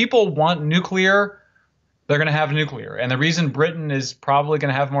if people want nuclear, they're going to have nuclear. And the reason Britain is probably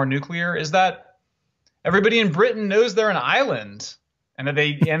going to have more nuclear is that everybody in Britain knows they're an island, and that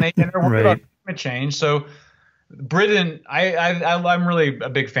they're worried about climate change. So Britain, I'm really a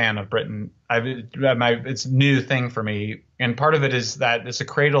big fan of Britain. It's a new thing for me, and part of it is that it's a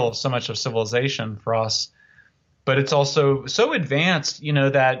cradle of so much of civilization for us. But it's also so advanced,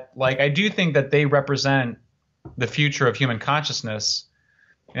 that I do think that they represent the future of human consciousness.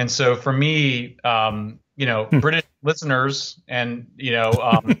 And so for me, British listeners, and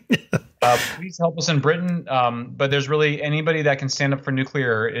please help us in Britain. But there's really anybody that can stand up for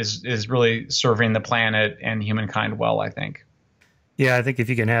nuclear is really serving the planet and humankind well, I think. Yeah, I think if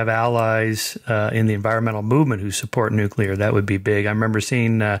you can have allies in the environmental movement who support nuclear, that would be big. I remember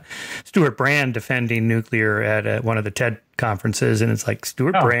seeing Stuart Brand defending nuclear at one of the TED conferences, and it's like,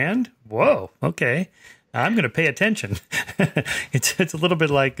 Stuart Brand? Whoa, okay. I'm going to pay attention. It's a little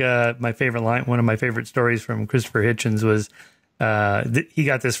bit like my favorite line. One of my favorite stories from Christopher Hitchens was, he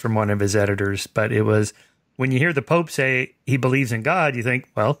got this from one of his editors, but it was, when you hear the Pope say he believes in God, you think,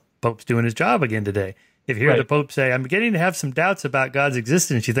 well, Pope's doing his job again today. If you hear the Pope say, I'm beginning to have some doubts about God's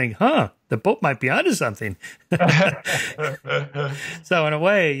existence, you think, the Pope might be onto something. So in a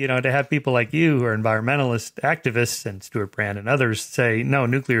way, to have people like you who are environmentalist activists, and Stuart Brand and others, say, no,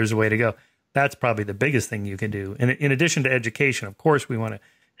 nuclear is the way to go, that's probably the biggest thing you can do. And in addition to education, of course, we want to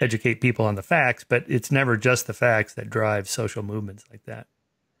educate people on the facts, but it's never just the facts that drive social movements like that.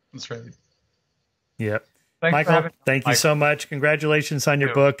 That's right. Yep. Thanks, Michael, thank you so much. Congratulations on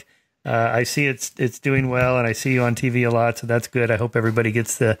your book. I see it's doing well, and I see you on TV a lot, so that's good. I hope everybody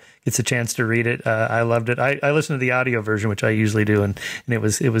gets a chance to read it. I loved it. I listened to the audio version, which I usually do, and it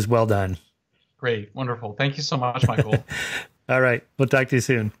was well done. Great. Wonderful. Thank you so much, Michael. All right. We'll talk to you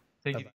soon. Thank you.